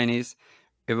timeline is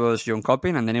it was John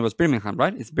Coping and then it was Birmingham,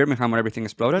 right? It's Birmingham where everything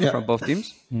exploded from both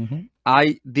teams. Mm-hmm.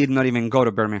 I did not even go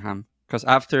to Birmingham because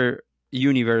after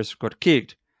Universe got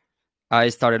kicked, I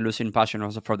started losing passion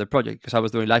also for the project because I was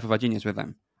doing Life of a Genius with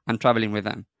them and traveling with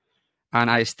them.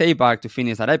 And I stayed back to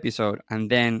finish that episode. And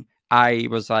then I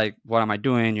was like, what am I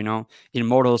doing?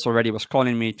 Immortals already was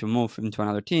calling me to move into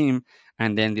another team.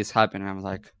 And then this happened. And I was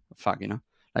like, fuck,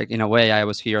 like in a way I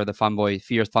was here, the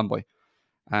fierce fanboy.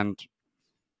 And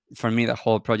for me, the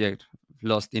whole project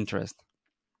lost interest.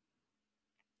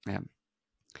 Yeah.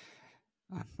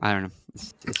 I don't know.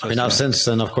 It's so I mean, I've strange. since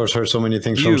then, of course, heard so many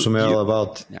things You- from Sumail you-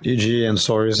 about yeah. EG and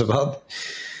stories about,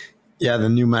 the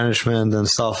new management and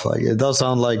stuff. Like, it does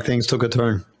sound like things took a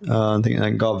turn. I think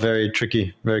it got very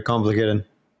tricky, very complicated.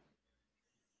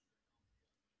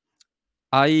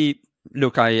 I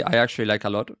actually like a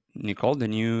lot Nicole, the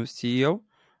new CEO.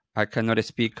 I cannot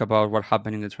speak about what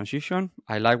happened in the transition.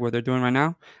 I like what they're doing right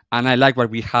now, and I like what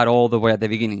we had all the way at the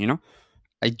beginning.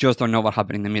 I just don't know what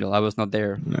happened in the middle. I was not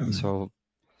there, so.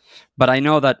 But I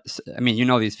know that. I mean, you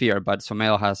know this fear, but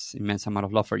Somel has immense amount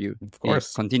of love for you. Of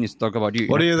course. He continues to talk about you.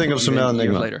 What do you think of even Sumail and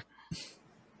years Nigma? later?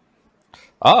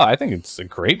 I think it's a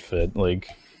great fit. Like,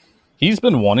 he's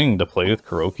been wanting to play with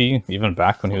Kuroki even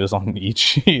back when he was on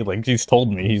EG. Like, he's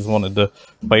told me he's wanted to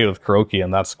play with Kuroki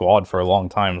in that squad for a long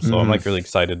time. So I'm like really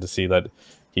excited to see that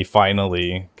he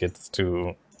finally gets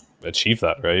to achieve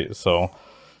that, right? So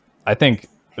I think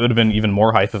it would have been even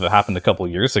more hype if it happened a couple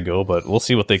years ago, but we'll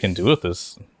see what they can do with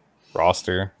this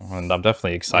roster. And I'm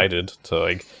definitely excited to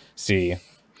like see.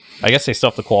 I guess they still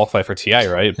have to qualify for TI,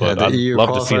 right? But the I'd EU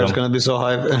love to see qualifier is them. going to be so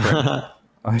hype.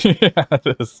 Yeah,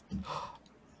 it is.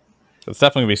 It's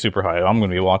definitely gonna be super high. I'm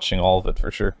gonna be watching all of it for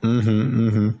sure.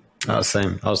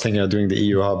 Same. I was thinking of doing the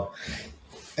EU hub,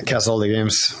 cast all the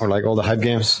games or like all the hype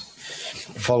games,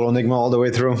 follow Enigma all the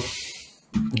way through.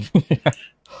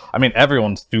 I mean,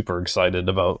 everyone's super excited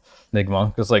about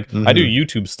Nigma because, like, I do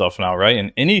YouTube stuff now, right?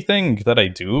 And anything that I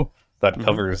do that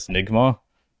covers Nigma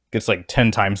gets like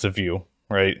 10 times the view,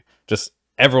 right? Just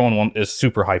everyone is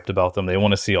super hyped about them. They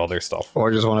want to see all their stuff.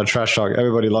 Or just want to trash talk.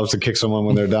 Everybody loves to kick someone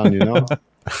when they're down, you know?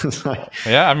 It's like,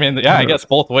 Yeah, I mean, yeah, I guess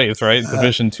both ways, right?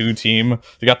 Division 2 team,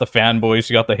 you got the fanboys,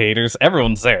 you got the haters.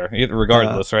 Everyone's there,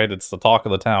 regardless, right? It's the talk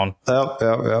of the town.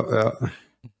 yep.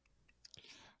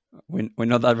 We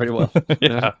know that very well.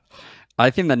 Yeah. I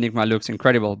think that Nigma looks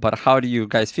incredible, but how do you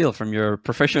guys feel from your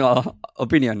professional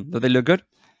opinion? Do they look good?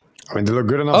 I mean, they look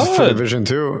good enough for Division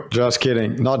 2. Just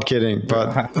kidding. Not kidding,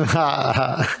 but...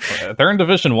 They're in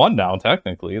Division 1 now,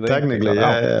 technically. Technically,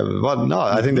 yeah. But no,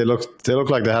 I think they look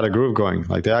like they had a groove going.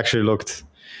 Like, they actually looked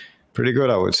pretty good,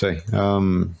 I would say.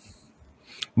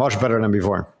 Much better than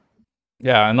before.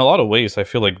 Yeah, in a lot of ways, I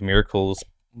feel like Miracle's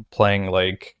playing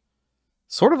like...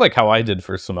 sort of like how I did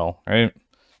for Sumail, right?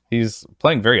 He's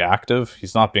playing very active.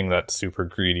 He's not being that super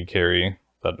greedy carry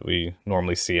that we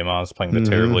normally see him as, playing the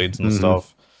Terror Blades and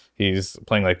stuff. He's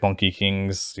playing like Monkey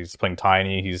Kings. He's playing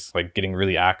Tiny. He's like getting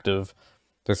really active.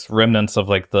 There's remnants of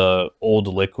like the old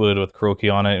Liquid with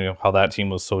Kuroki on it. You know, how that team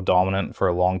was so dominant for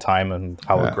a long time and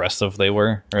how aggressive they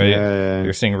were, right? Yeah.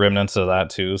 You're seeing remnants of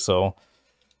that too. So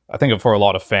I think for a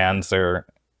lot of fans, they're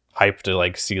hyped to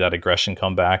like see that aggression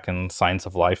come back and signs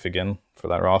of life again for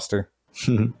that roster.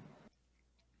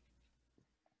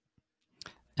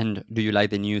 And do you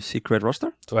like the new secret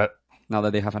roster now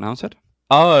that they have announced it?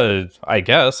 I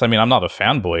guess. I mean, I'm not a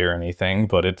fanboy or anything,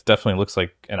 but it definitely looks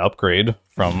like an upgrade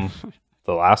from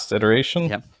the last iteration.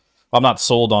 Yeah. I'm not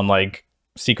sold on like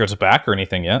Secrets back or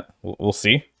anything yet. We'll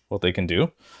see what they can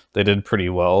do. They did pretty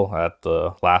well at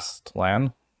the last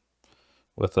LAN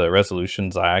with the Resolution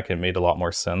Zayak. It made a lot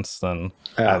more sense than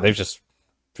they've just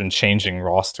been changing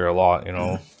roster a lot, you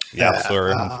know.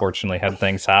 Yapsler unfortunately had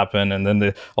things happen, and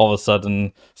then all of a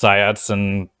sudden Zayats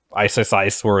and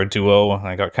Ice were a duo, and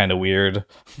it got kind of weird.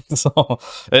 So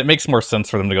it makes more sense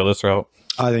for them to go this route.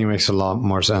 I think it makes a lot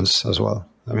more sense as well.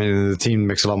 I mean, the team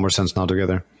makes a lot more sense now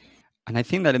together. And I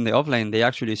think that in the offline, they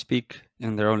actually speak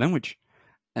in their own language.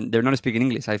 And they're not speaking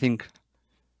English, I think.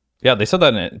 Yeah, they said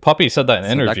that Puppy said that in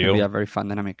an interview. That could be a very fun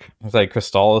dynamic. It's like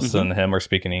Crystallis and him are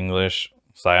speaking English.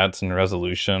 Zayats and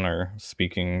Resolution are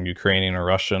speaking Ukrainian or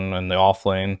Russian in the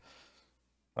offlane.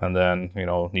 And then, you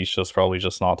know, Nisha's probably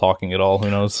just not talking at all. Who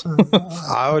knows?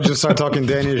 I would just start talking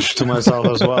Danish to myself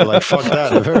as well. Like, fuck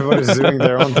that. If everybody's doing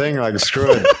their own thing, like,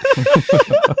 screw it.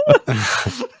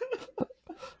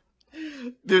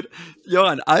 Dude,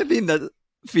 Johan, I think that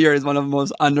Fear is one of the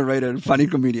most underrated funny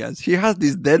comedians. He has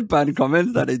these deadpan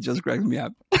comments that it just cracks me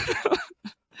up.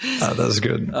 That's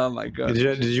good. Oh my god.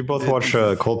 Did you both watch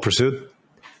Cold Pursuit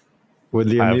with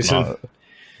Liam Neeson?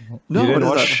 No, you didn't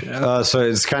what watch. So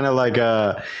it's kind of like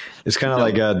a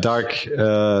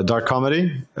dark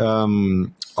comedy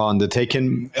on the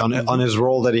Taken on his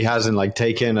role that he has in like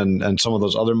Taken and some of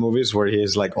those other movies where he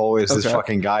is like always this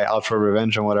fucking guy out for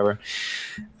revenge and whatever.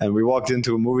 And we walked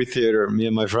into a movie theater, me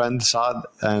and my friend Saad,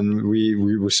 and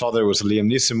we saw there was a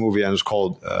Liam Neeson movie and it was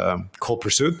called Cold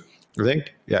Pursuit, I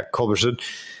think. Yeah, Cold Pursuit.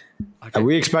 Okay. And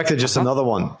we expected just another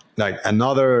one, like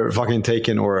another fucking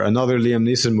Taken or another Liam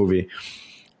Neeson movie.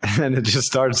 and it just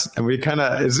starts, and we kind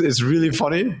of it's really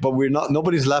funny, but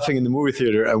nobody's laughing in the movie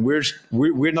theater, and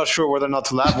we're not sure whether or not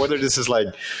to laugh, whether this is like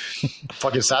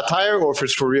fucking satire or if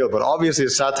it's for real. But obviously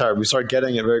it's satire. We start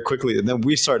getting it very quickly, and then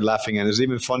we start laughing, and it's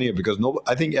even funnier because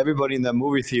I think everybody in that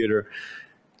movie theater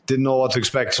didn't know what to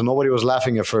expect, so nobody was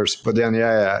laughing at first. But then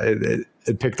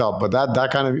it picked up. But that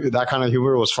kind of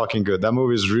humor was fucking good. That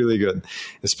movie is really good,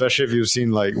 especially if you've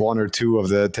seen like one or two of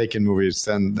the Taken movies.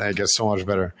 Then it gets so much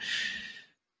better.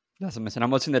 That's amazing. I'm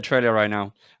watching the trailer right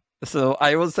now. So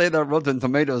I will say that Rotten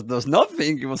Tomatoes does not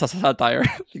think it was a satire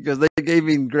because they gave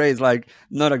in grades like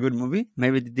not a good movie.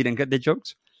 Maybe they didn't get the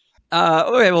jokes.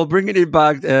 Okay, well, bringing it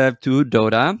back to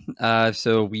Dota.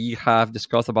 So we have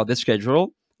discussed about the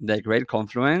schedule, the great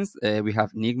confluence. We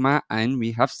have Nigma and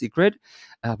we have Secret.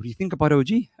 What do you think about OG?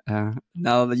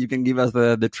 Now that you can give us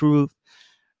the true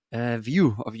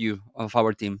view of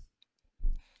our team.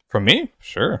 From me?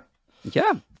 Sure. Yeah,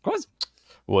 of course.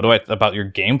 What about your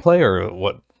gameplay or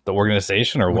what, the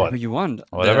organization or whatever what? You want.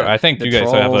 Whatever. I think you guys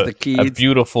trolls, have a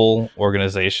beautiful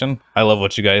organization. I love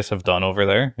what you guys have done over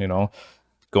there,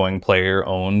 going player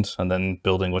owned and then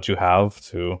building what you have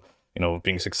to,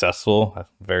 being successful.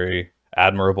 Very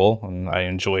admirable. And I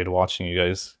enjoyed watching you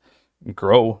guys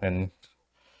grow and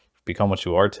become what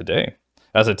you are today.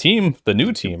 As a team, the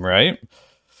new team, right?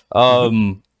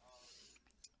 I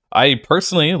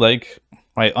personally, like,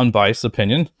 my unbiased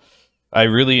opinion, I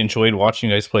really enjoyed watching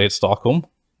you guys play at Stockholm,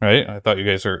 right? I thought you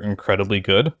guys are incredibly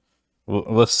good.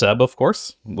 With Seb, of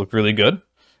course, looked really good.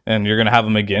 And you're going to have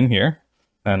him again here.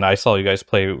 And I saw you guys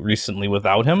play recently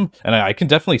without him. And I can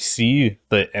definitely see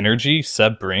the energy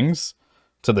Seb brings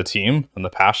to the team and the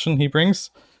passion he brings.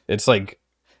 It's like,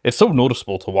 it's so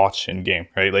noticeable to watch in game,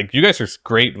 right? Like, you guys are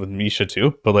great with Misha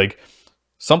too, but like,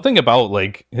 something about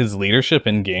like his leadership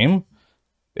in game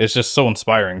is just so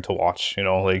inspiring to watch,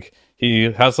 like,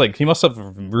 he must have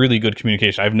really good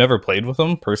communication. I've never played with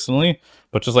him personally,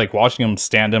 but just like watching him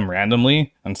stand him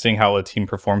randomly and seeing how a team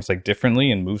performs like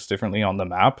differently and moves differently on the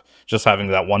map, just having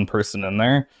that one person in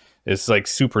there is like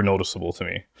super noticeable to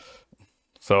me.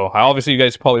 So obviously you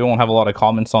guys probably won't have a lot of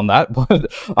comments on that,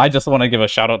 but I just want to give a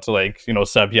shout out to like,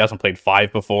 Seb. He hasn't played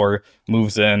 5 before,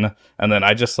 moves in, and then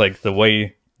I just like the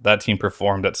way that team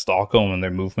performed at Stockholm and their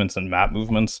movements and map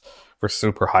movements were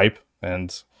super hype,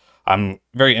 and I'm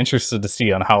very interested to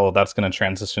see on how that's going to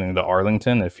transition into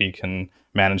Arlington, if he can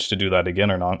manage to do that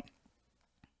again or not.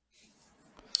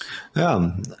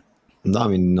 Yeah, I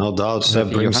mean, no doubt,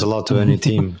 Seb brings a lot to any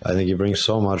team. I think he brings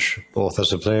so much, both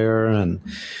as a player and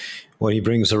what he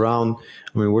brings around.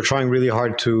 I mean, we're trying really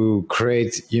hard to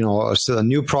create, still a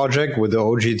new project with the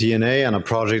OG DNA and a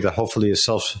project that hopefully is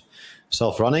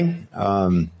self-running.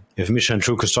 If Misha and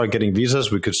True could start getting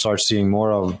visas, we could start seeing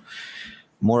more of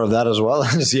that as well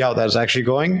and see how that's actually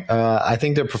going. I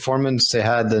think the performance they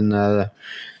had in the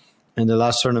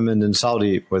last tournament in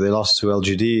Saudi, where they lost to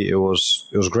LGD, it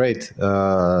was great.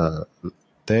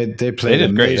 They played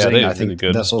amazing. Great. Yeah, I think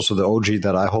that's also the OG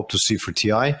that I hope to see for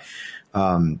TI.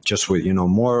 Just with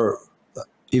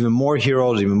even more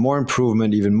heroes, even more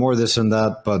improvement, even more this and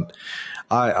that. But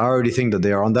I already think that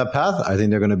they are on that path. I think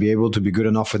they're going to be able to be good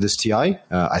enough for this TI.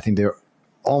 I think they're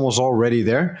almost already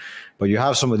there. But you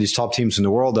have some of these top teams in the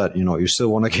world that, you still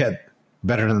want to get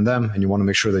better than them, and you want to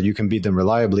make sure that you can beat them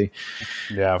reliably.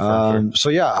 Yeah, for sure. So,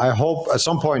 yeah, I hope at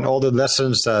some point all the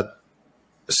lessons that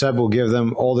Seb will give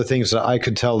them, all the things that I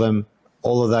could tell them,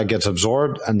 all of that gets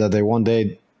absorbed, and that they one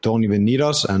day don't even need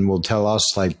us and will tell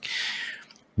us, like,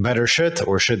 better shit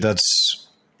or shit that's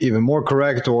even more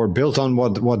correct or built on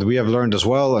what we have learned as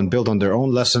well and built on their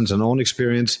own lessons and own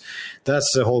experience.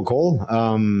 That's the whole goal.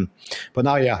 But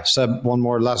now, yeah, Seb, one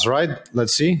more last ride.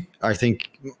 Let's see. I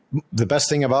think the best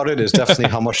thing about it is definitely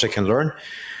how much they can learn.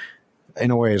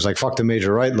 In a way, it's like, fuck the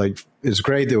major, right? Like, it's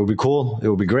great. It would be cool. It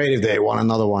would be great if they won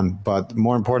another one. But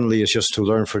more importantly, it's just to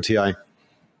learn for TI.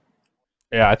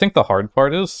 Yeah, I think the hard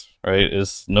part is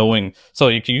knowing. So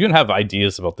you can have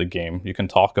ideas about the game. You can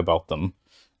talk about them.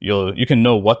 You can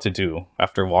know what to do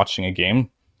after watching a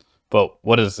game, but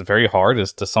what is very hard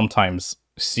is to sometimes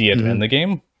see it in the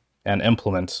game and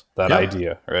implement that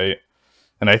idea, right?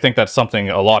 And I think that's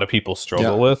something a lot of people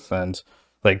struggle with. And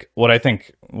like what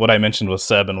I mentioned with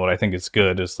Seb and what I think is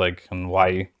good is like, and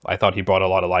why I thought he brought a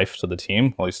lot of life to the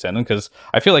team while he's standing, because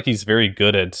I feel like he's very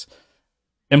good at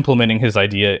implementing his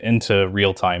idea into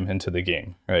real time into the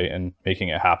game, right, and making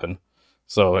it happen.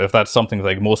 So if that's something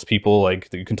like most people, like,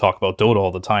 you can talk about Dota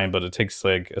all the time, but it takes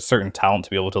like a certain talent to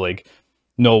be able to like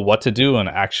know what to do and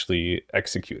actually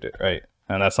execute it, right?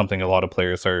 And that's something a lot of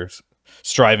players are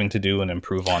striving to do and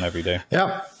improve on every day.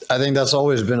 Yeah, I think that's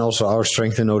always been also our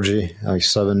strength in OG. Like,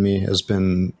 Seb and me has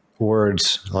been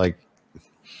words, like,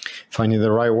 finding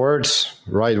the right words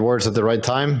at the right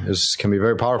time can be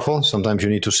very powerful. Sometimes you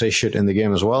need to say shit in the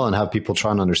game as well and have people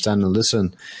try and understand and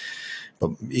listen.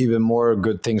 But even more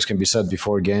good things can be said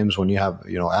before games when you have,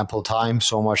 ample time,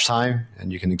 so much time,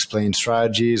 and you can explain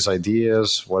strategies,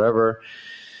 ideas, whatever.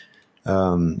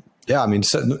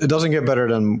 It doesn't get better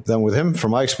than with him,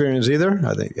 from my experience either.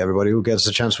 I think everybody who gets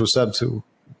the chance with Seb to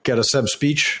get a Seb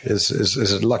speech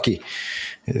is lucky.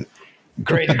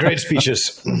 Great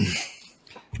speeches.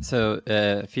 So,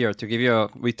 Fear, to give you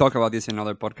we talk about this in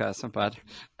other podcasts, but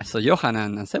so Johan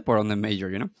and Seb were on the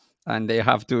major, and they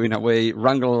have to, in a way,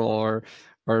 wrangle or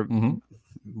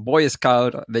boy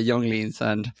scout the younglings,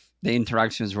 and the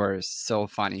interactions were so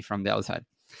funny from the outside.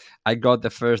 I got the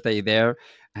first day there,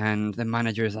 and the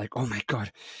manager is like, "Oh my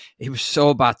God, it was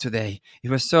so bad today. It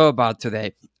was so bad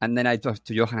today." And then I talked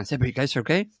to Johan and said, "But you guys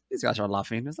okay?" These guys are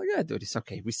laughing. It's like, "Yeah, dude, it's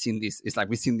okay. We've seen this. It's like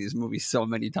we've seen this movie so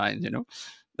many times,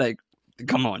 Like,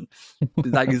 come on."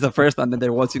 Like, it's the first time that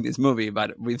they're watching this movie,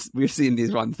 but we've seen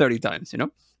this one 30 times,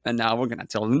 And now we're gonna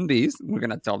tell them this, we're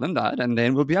gonna tell them that, and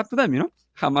then we'll be up to them,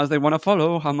 how much they want to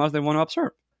follow, how much they want to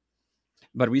observe.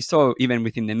 But we saw, even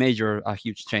within the major, a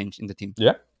huge change in the team.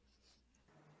 Yeah.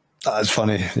 That's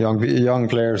funny. Young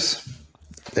players,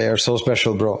 they are so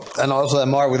special, bro. And also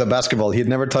Amar with a basketball. He'd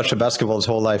never touched a basketball his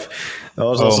whole life. That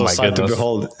was also a sight to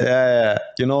behold. Yeah.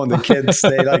 The kids,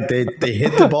 they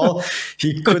hit the ball.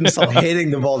 He couldn't stop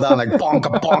hitting the ball down like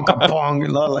bonka, bonka, bong.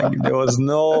 Like there was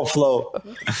no flow.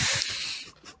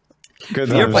 Good.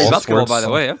 You play basketball, by the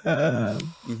way. Yeah?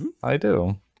 I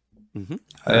do.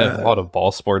 I have a lot of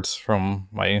ball sports from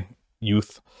my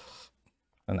youth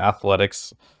and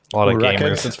athletics. A lot of gamers.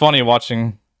 Racket? It's funny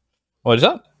watching. What is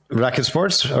that? Racket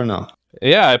sports or no?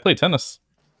 Yeah, I play tennis.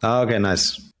 Oh, okay,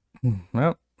 nice.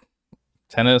 Yep.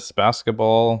 Tennis,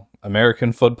 basketball,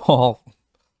 American football,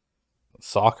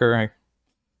 soccer,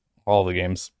 all the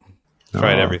games.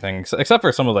 Tried everything except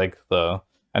for some of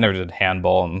I never did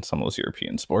handball and some of those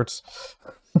European sports.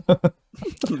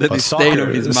 Soccer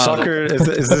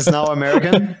is this now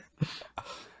American?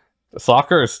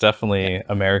 Soccer is definitely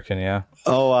American, yeah.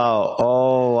 Oh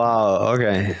wow.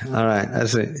 Okay, all right. I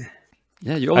see.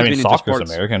 Yeah, you've always been into soccer's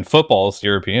sports. American. Football's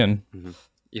European.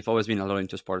 You've always been a lot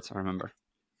into sports. I remember.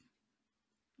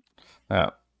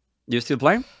 Yeah. You still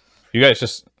playing? You guys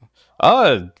just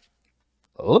a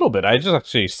little bit. I just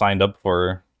actually signed up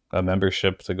for a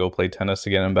membership to go play tennis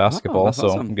again and basketball, so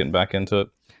awesome. I'm getting back into it.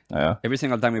 Yeah. Every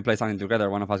single time we play something together,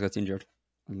 one of us gets injured.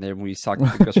 And then we suck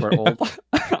because we're old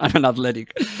and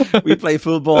unathletic. We play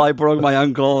football. I broke my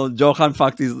ankle. Johan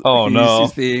fucked his thing. I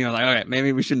was like, okay,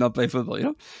 maybe we should not play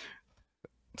football,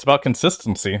 It's about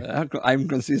consistency. I'm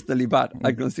consistently bad.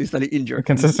 I'm consistently injured.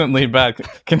 Consistently bad.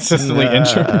 Consistently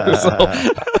injured yourself.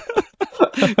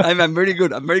 I'm very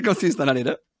good. I'm very consistent at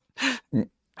it.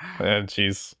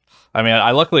 Jeez. I mean,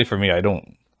 luckily for me, I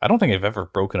don't think I've ever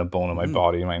broken a bone in my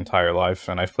body in my entire life,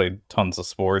 and I've played tons of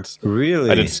sports. Really?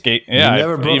 I did skate. Yeah,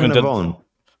 never broken a bone.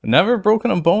 Never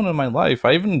broken a bone in my life.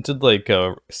 I even did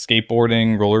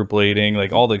skateboarding,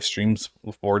 rollerblading, all the extreme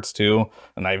sports too.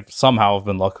 And I've somehow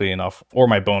been lucky enough, or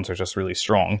my bones are just really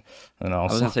strong. I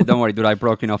was gonna say, don't worry, dude. I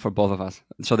broke enough for both of us,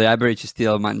 so the average is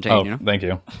still maintained. Thank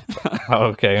you.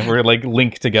 Okay, we're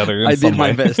linked together. I did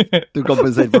my best to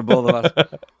compensate for both of us.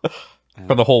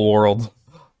 For the whole world.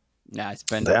 Yeah, it's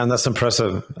been. Damn, that's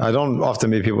impressive. I don't often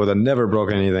meet people that never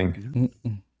broke anything.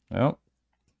 Yeah.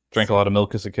 Drank a lot of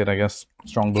milk as a kid, I guess.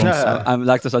 Strong bones. Yeah, I'm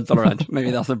lactose intolerant.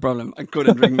 Maybe that's the problem. I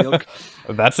couldn't drink milk.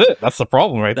 That's it. That's the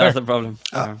problem there. That's the problem.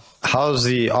 How's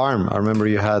the arm? I remember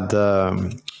you had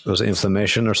was it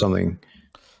inflammation or something?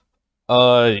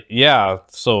 Yeah.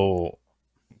 So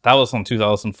that was in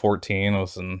 2014. It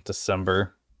was in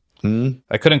December.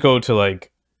 I couldn't go to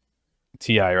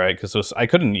TI, right? Because I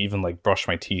couldn't even brush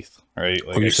my teeth, right?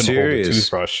 I couldn't serious? hold the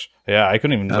toothbrush. Yeah, I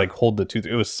couldn't even hold the tooth.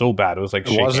 It was so bad. It was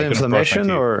shaking. Was it inflammation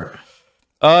or?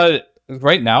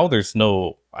 Right now there's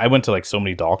no. I went to so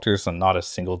many doctors, and not a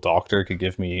single doctor could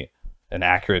give me an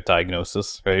accurate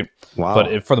diagnosis, right? Wow.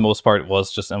 But for the most part, it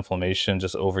was just inflammation,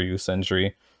 just overuse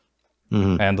injury,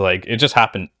 and it just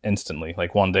happened instantly.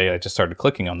 One day I just started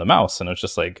clicking on the mouse, and it's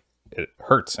just it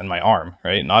hurts in my arm,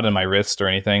 right? Not in my wrist or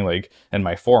anything, in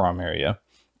my forearm area.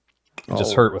 It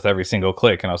just hurt with every single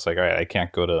click. And I was like, all right, I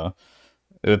can't go to...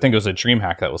 I think it was a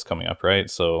DreamHack that was coming up, right?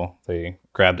 So they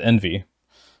grabbed Envy,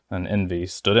 and Envy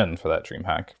stood in for that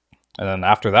DreamHack. And then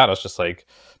after that, I was just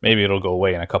maybe it'll go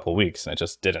away in a couple of weeks. And it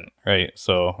just didn't, right?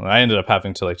 So I ended up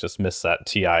having to just miss that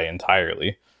TI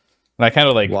entirely. And I kind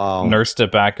of nursed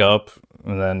it back up.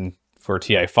 And then for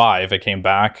TI5, I came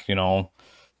back,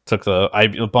 took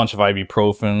a bunch of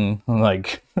ibuprofen,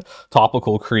 like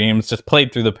topical creams, just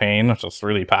played through the pain, just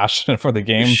really passionate for the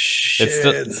game.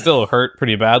 It still hurt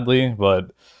pretty badly,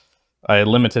 but I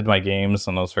limited my games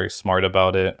and I was very smart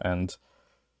about it, and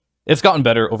it's gotten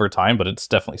better over time, but it's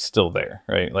definitely still there,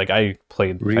 right? Like I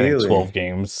played I think 12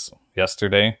 games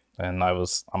yesterday and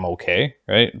I'm okay,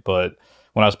 right? But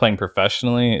when I was playing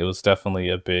professionally, it was definitely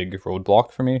a big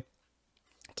roadblock for me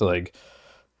to like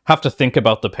have to think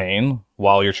about the pain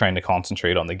while you're trying to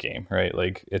concentrate on the game, right?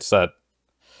 Like it's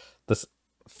this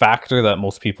factor that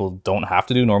most people don't have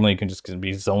to do. Normally you can just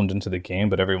be zoned into the game,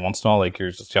 but every once in a while, like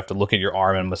you have to look at your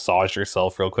arm and massage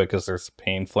yourself real quick because there's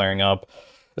pain flaring up.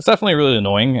 It's definitely really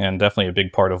annoying and definitely a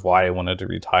big part of why I wanted to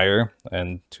retire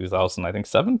in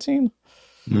 2017.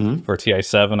 For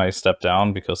TI7. I stepped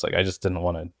down because like I just didn't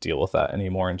want to deal with that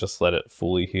anymore and just let it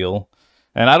fully heal.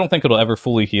 And I don't think it'll ever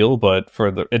fully heal, but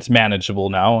it's manageable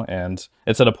now, and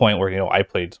it's at a point where, you know, I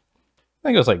played, I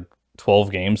think it was like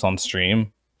 12 games on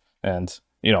stream, and,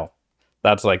 you know,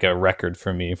 that's like a record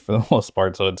for me for the most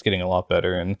part, so it's getting a lot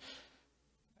better. And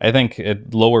I think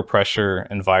lower pressure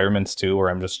environments too, where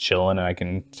I'm just chilling and I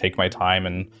can take my time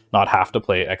and not have to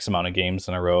play X amount of games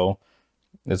in a row,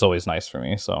 is always nice for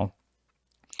me. So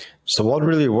what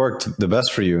really worked the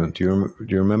best for you? Do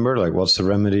you remember? Like, what's the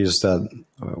remedies that,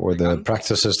 or the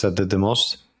practices that did the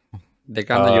most? The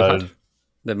gun that you had,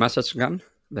 the message gun,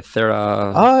 the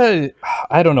Thera.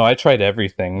 I don't know. I tried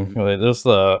everything. This was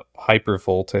the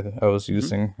Hypervolt I was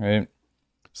using, right?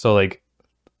 So like,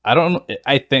 I don't.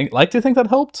 I like to think that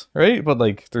helped, right? But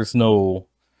like, there's no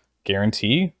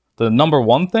guarantee. The number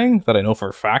one thing that I know for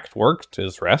a fact worked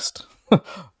is rest.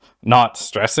 Not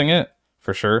stressing it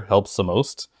for sure helps the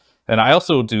most. And I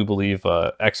also do believe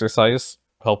exercise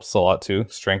helps a lot too,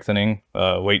 strengthening,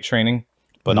 weight training,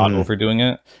 but not overdoing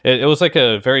it. It was like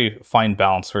a very fine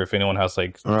balance for if anyone has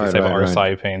like these type of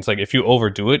RSI pains. Like if you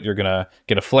overdo it, you're gonna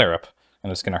get a flare up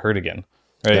and it's gonna hurt again,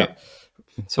 right? Yeah.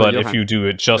 So but if you do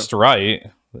it just right,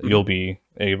 you'll be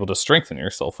able to strengthen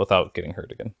yourself without getting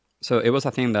hurt again. So it was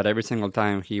a thing that every single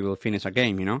time he will finish a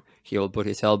game, you know, he will put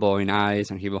his elbow in ice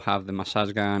and he will have the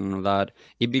massage gun and all that.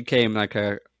 It became like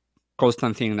a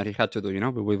constant thing that he had to do, you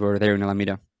know, but we were there in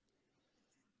Alameda.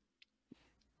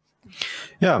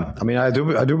 Yeah, I mean, I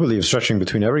do believe stretching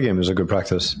between every game is a good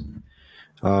practice.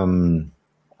 I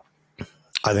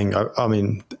think, I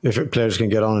mean, if players can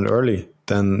get on it early,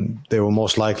 then they will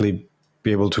most likely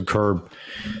be able to curb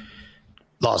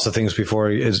lots of things before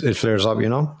it flares up, you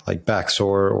know, like backs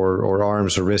or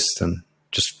arms or wrists, and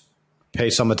just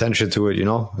pay some attention to it, you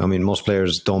know. I mean, most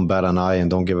players don't bat an eye and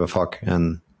don't give a fuck,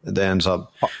 and it ends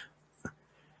up...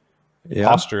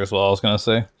 Posture as well, I was going to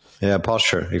say. Yeah,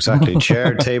 posture, exactly.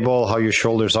 Chair, table, how your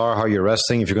shoulders are, how you're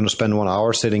resting. If you're going to spend 1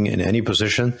 hour sitting in any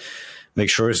position, make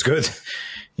sure it's good,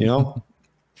 you know.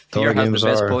 Fear has the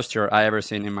best posture I ever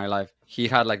seen in my life. He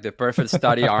had like the perfect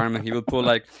study arm, and he would pull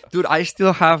like, dude, I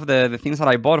still have the things that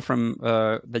I bought from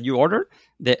that you ordered,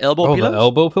 the elbow pillows. The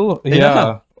elbow pillow?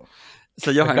 Yeah.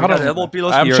 So Johan, you got elbow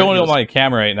pillows. I'm showing it on my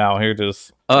camera right now. Here,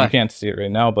 just you can't see it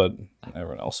right now, but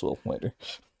everyone else will later.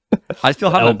 I still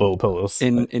have elbow pillows.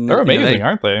 They're amazing,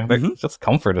 aren't they? They're just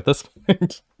comfort at this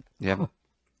point. Yeah,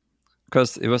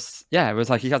 because it was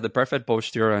like he had the perfect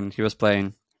posture and he was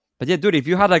playing. But yeah, dude, if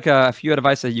you had like a few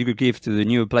advice that you could give to the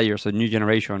new players, the new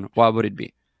generation, what would it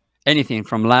be? Anything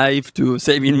from life to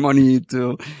saving money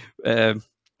to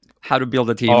how to build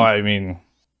a team. Oh, I mean,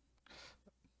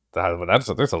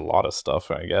 there's a lot of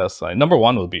stuff, I guess. Number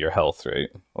one would be your health, right?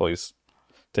 Always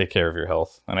take care of your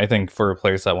health. And I think for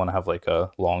players that want to have like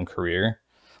a long career,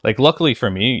 like luckily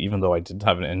for me, even though I did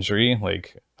have an injury,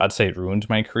 like I'd say it ruined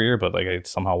my career, but like I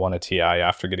somehow won a TI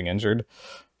after getting injured.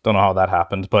 Don't know how that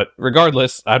happened, but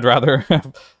regardless, I'd rather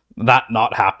have that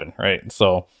not happen, right?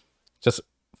 So just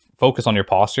focus on your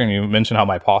posture. And you mentioned how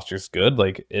my posture is good.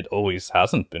 Like it always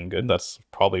hasn't been good. That's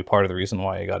probably part of the reason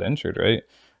why I got injured, right?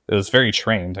 It was very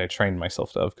trained. I trained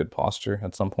myself to have good posture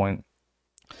at some point.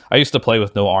 I used to play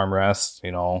with no armrest,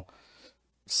 you know,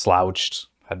 slouched,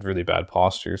 had really bad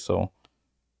posture. So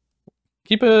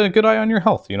keep a good eye on your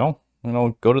health, you know,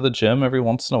 go to the gym every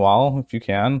once in a while if you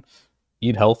can,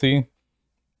 eat healthy,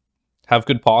 have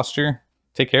good posture,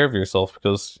 take care of yourself,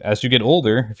 because as you get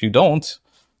older, if you don't,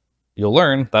 you'll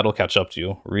learn that'll catch up to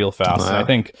you real fast. And I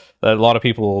think that a lot of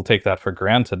people will take that for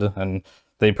granted, and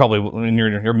they probably, in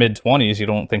your mid-20s, you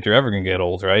don't think you're ever going to get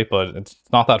old, right? But it's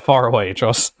not that far away,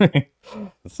 trust me.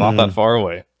 It's not that far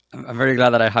away. I'm very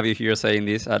glad that I have you here saying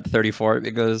this at 34,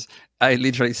 because I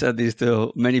literally said this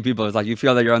to many people. It's like you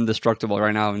feel that you're indestructible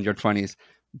right now in your 20s.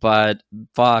 But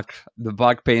fuck, the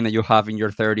back pain that you have in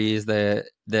your 30s,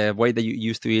 the way that you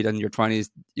used to eat in your 20s,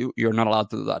 you're not allowed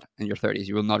to do that in your 30s.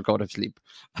 You will not go to sleep.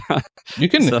 You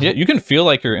can So, you can feel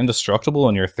like you're indestructible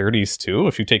in your 30s too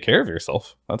if you take care of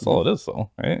yourself. That's all it is,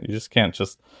 though, right? You just can't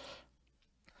just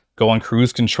go on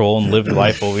cruise control and live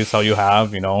life always how you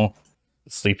have,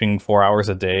 sleeping 4 hours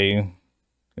a day,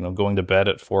 going to bed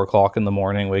at 4 o'clock in the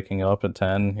morning, waking up at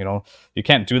 10. You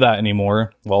can't do that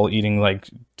anymore while eating like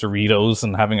Doritos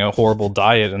and having a horrible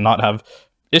diet and not have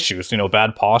issues,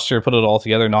 bad posture, put it all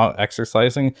together, not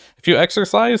exercising. If you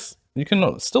exercise, you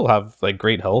can still have like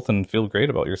great health and feel great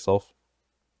about yourself.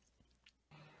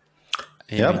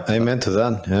 Yep, amen to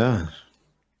that. Yeah.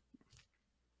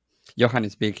 Johan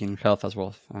is big in health as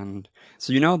well. And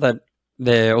so you know that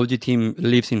the OG team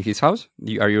lives in his house.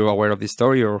 Are you aware of this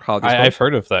story or how this goes? I've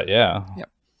heard of that, yeah.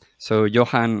 So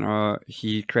Johan,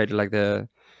 he created like the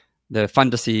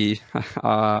fantasy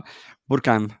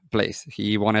bootcamp place.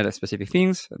 He wanted specific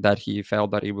things that he felt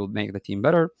that it will make the team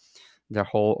better. The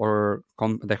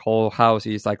whole house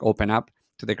is like open up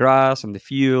to the grass and the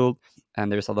field,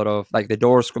 and there's a lot of like the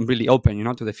doors completely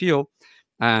open, to the field,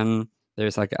 and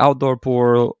there's like outdoor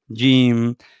pool,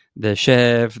 gym, the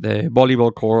chef, the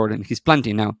volleyball court, and he's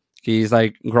planting now. He's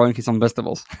like growing his own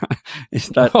vegetables. Is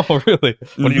that? Oh, really?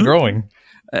 What are you growing?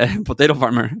 Potato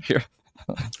farmer here.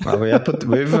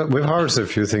 We've harvested a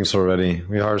few things already.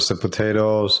 We harvested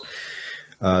potatoes,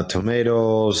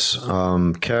 tomatoes,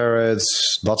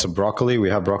 carrots, lots of broccoli. We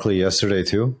had broccoli yesterday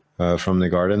too from the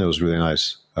garden. It was really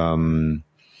nice. Who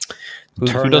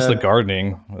does the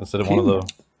gardening? Is it one of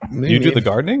the? You do the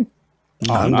gardening?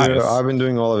 Oh, nice. I've been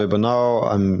doing all of it, but now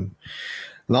I'm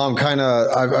kind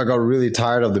of, I got really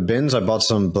tired of the bins. I bought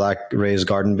some black raised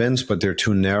garden bins, but they're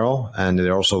too narrow and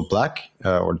they're also black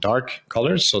or dark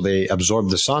colors. So they absorb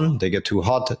the sun. They get too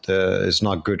hot. It's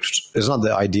not good. It's not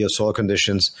the ideal soil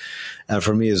conditions. And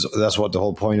for me, that's what the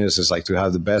whole point is like to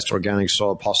have the best organic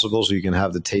soil possible so you can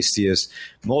have the tastiest,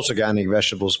 most organic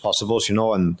vegetables possible,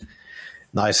 and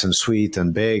nice and sweet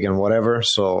and big and whatever.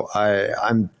 So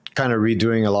I'm kind of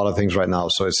redoing a lot of things right now.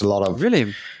 So it's a lot of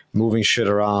really moving shit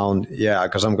around. Yeah,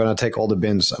 because I'm going to take all the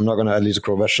bins. I'm not going to at least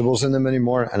grow vegetables in them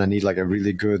anymore. And I need like a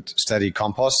really good, steady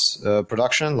compost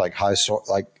production, like high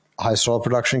soil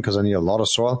production, because I need a lot of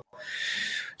soil.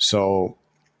 So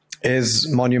it's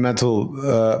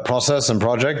monumental process and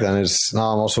project. And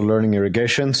now I'm also learning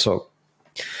irrigation. So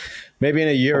maybe in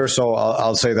a year or so,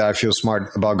 I'll say that I feel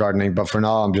smart about gardening. But for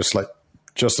now, I'm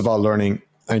just about learning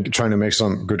and trying to make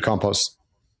some good compost.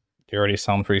 You already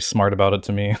sound pretty smart about it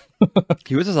to me.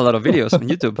 He uses a lot of videos on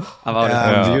YouTube about it.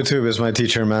 Yeah. YouTube is my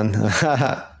teacher, man.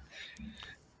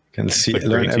 Can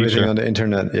learn everything on the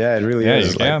internet. Yeah, it really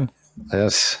is. You can.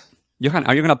 Yes. Johan,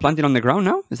 are you going to plant it on the ground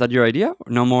now? Is that your idea?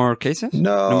 No more cases?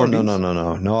 No.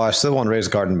 I still want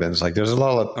raised garden bins. Like, there's a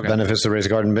lot of benefits to raised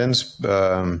garden bins,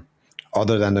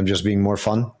 other than them just being more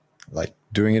fun. Like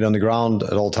doing it on the ground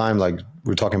at all time. Like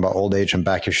we're talking about old age and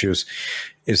back issues.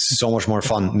 Is so much more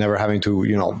fun. Never having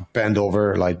to bend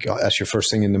over like as your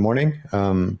first thing in the morning.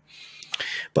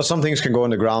 But some things can go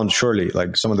in the ground. Surely,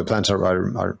 like some of the plants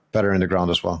are better in the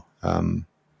ground as well.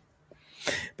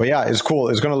 But yeah, it's cool.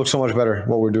 It's going to look so much better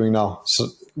what we're doing now. So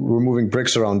we're moving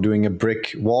bricks around, doing a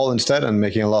brick wall instead and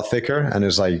making it a lot thicker. And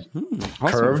it's like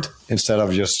curved instead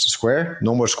of just square.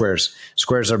 No more squares.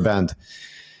 Squares are banned.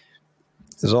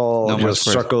 It's all just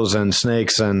circles and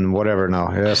snakes and whatever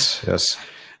now. Yes.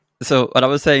 So what I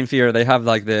was saying here, they have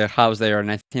like the house there.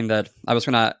 And I think that I was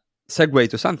going to segue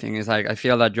to something. It's like I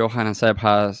feel that Johan and Seb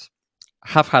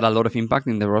have had a lot of impact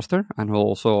in the roster and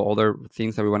also other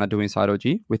things that we want to do inside OG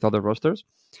with other rosters.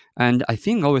 And I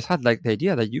think I always had like the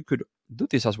idea that you could do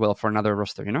this as well for another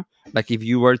roster, like if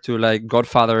you were to like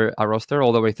godfather a roster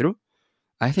all the way through.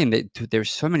 I think that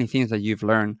there's so many things that you've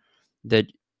learned that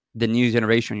the new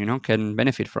generation, can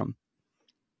benefit from.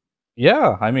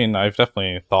 Yeah, I mean, I've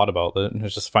definitely thought about it.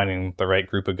 It's just finding the right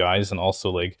group of guys and also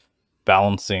like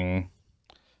balancing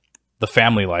the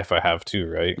family life I have too,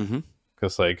 right?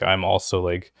 Because like I'm also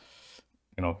like,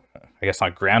 I guess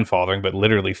not grandfathering, but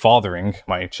literally fathering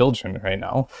my children right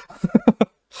now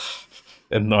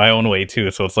in my own way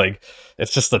too. So it's like,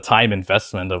 it's just a time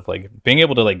investment of like being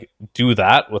able to like do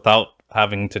that without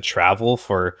having to travel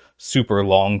for super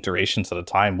long durations at a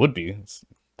time would be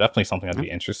definitely something I'd be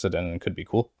interested in and could be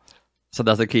cool. So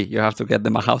that's the key. You have to get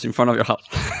them a house in front of your house.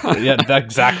 Yeah,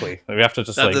 exactly. We have to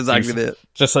just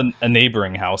just a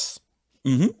neighboring house.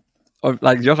 Or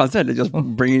like Johan said, they just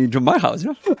bring it into my house.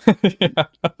 Yeah.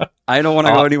 I don't want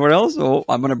to go anywhere else, so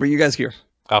I'm going to bring you guys here.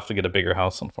 I have to get a bigger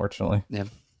house, unfortunately. Yeah.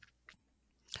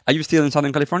 Are you still in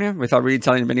Southern California without really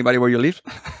telling anybody where you live?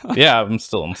 Yeah, I'm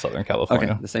still in Southern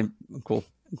California. Okay, the same. Cool.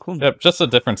 Cool. Yep, just a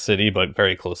different city, but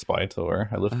very close by to where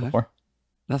I lived before.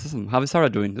 That's awesome. How is Sarah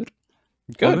doing, dude?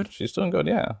 Good. good? She's doing good.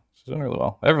 Yeah, she's doing really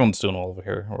well. Everyone's doing well over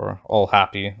here. We're all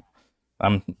happy.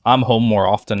 I'm home more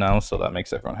often now, so that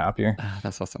makes everyone happier.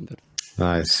 That's awesome, dude.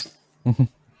 Nice.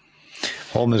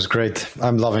 Home is great.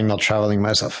 I'm loving not traveling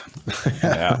myself.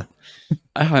 Yeah.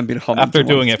 I haven't been home After in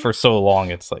 2 doing months. it for so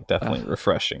long, it's like definitely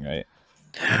refreshing, right?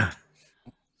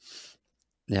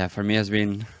 Yeah, for me, it's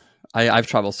been I've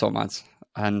traveled so much,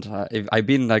 and I've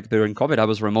been like during COVID, I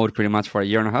was remote pretty much for a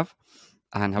year and a half,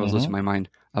 and I was losing my mind.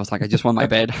 I was like, I just want my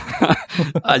bed,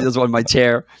 I just want my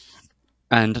chair,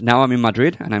 and now I'm in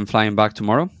Madrid, and I'm flying back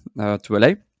tomorrow to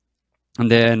LA, and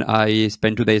then I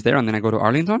spend 2 days there, and then I go to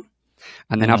Arlington,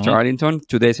 and then after Arlington,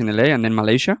 2 days in LA, and then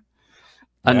Malaysia,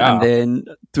 and then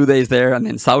 2 days there, and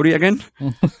then Saudi again.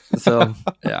 So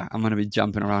yeah, I'm gonna be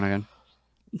jumping around again.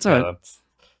 It's all right.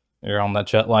 You're on that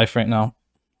jet life right now.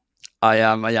 I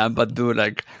am, but dude,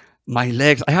 like my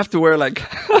legs, I have to wear like,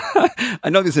 I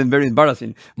know this is very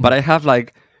embarrassing, but I have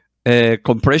like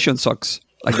compression socks,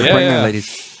 like the pregnant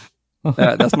ladies.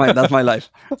 That's my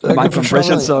life. My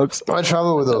compression socks. I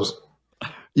travel with those.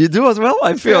 You do as well?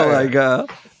 I feel like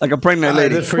a pregnant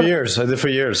lady. I did for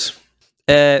years.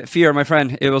 Fear, my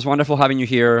friend, it was wonderful having you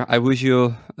here. I wish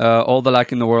you all the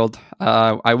luck in the world.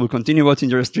 I will continue watching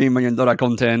your stream and your Dota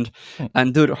content.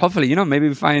 And dude, hopefully, maybe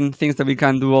we find things that we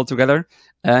can do all together.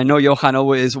 I know Johan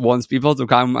always wants people to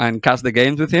come and cast the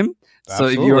games with him.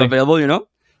 Absolutely. So if you're available,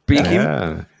 ping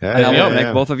him. And I will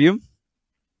connect both of you.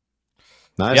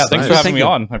 Nice. Yeah, thanks for having me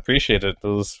on. I appreciate it. It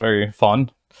was very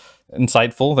fun,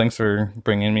 insightful. Thanks for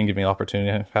bringing me and giving me the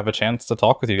opportunity to have a chance to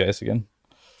talk with you guys again.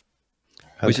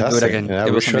 We should do it again.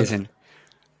 It was amazing.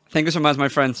 Thank you so much, my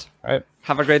friends. All right.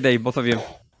 Have a great day, both of you.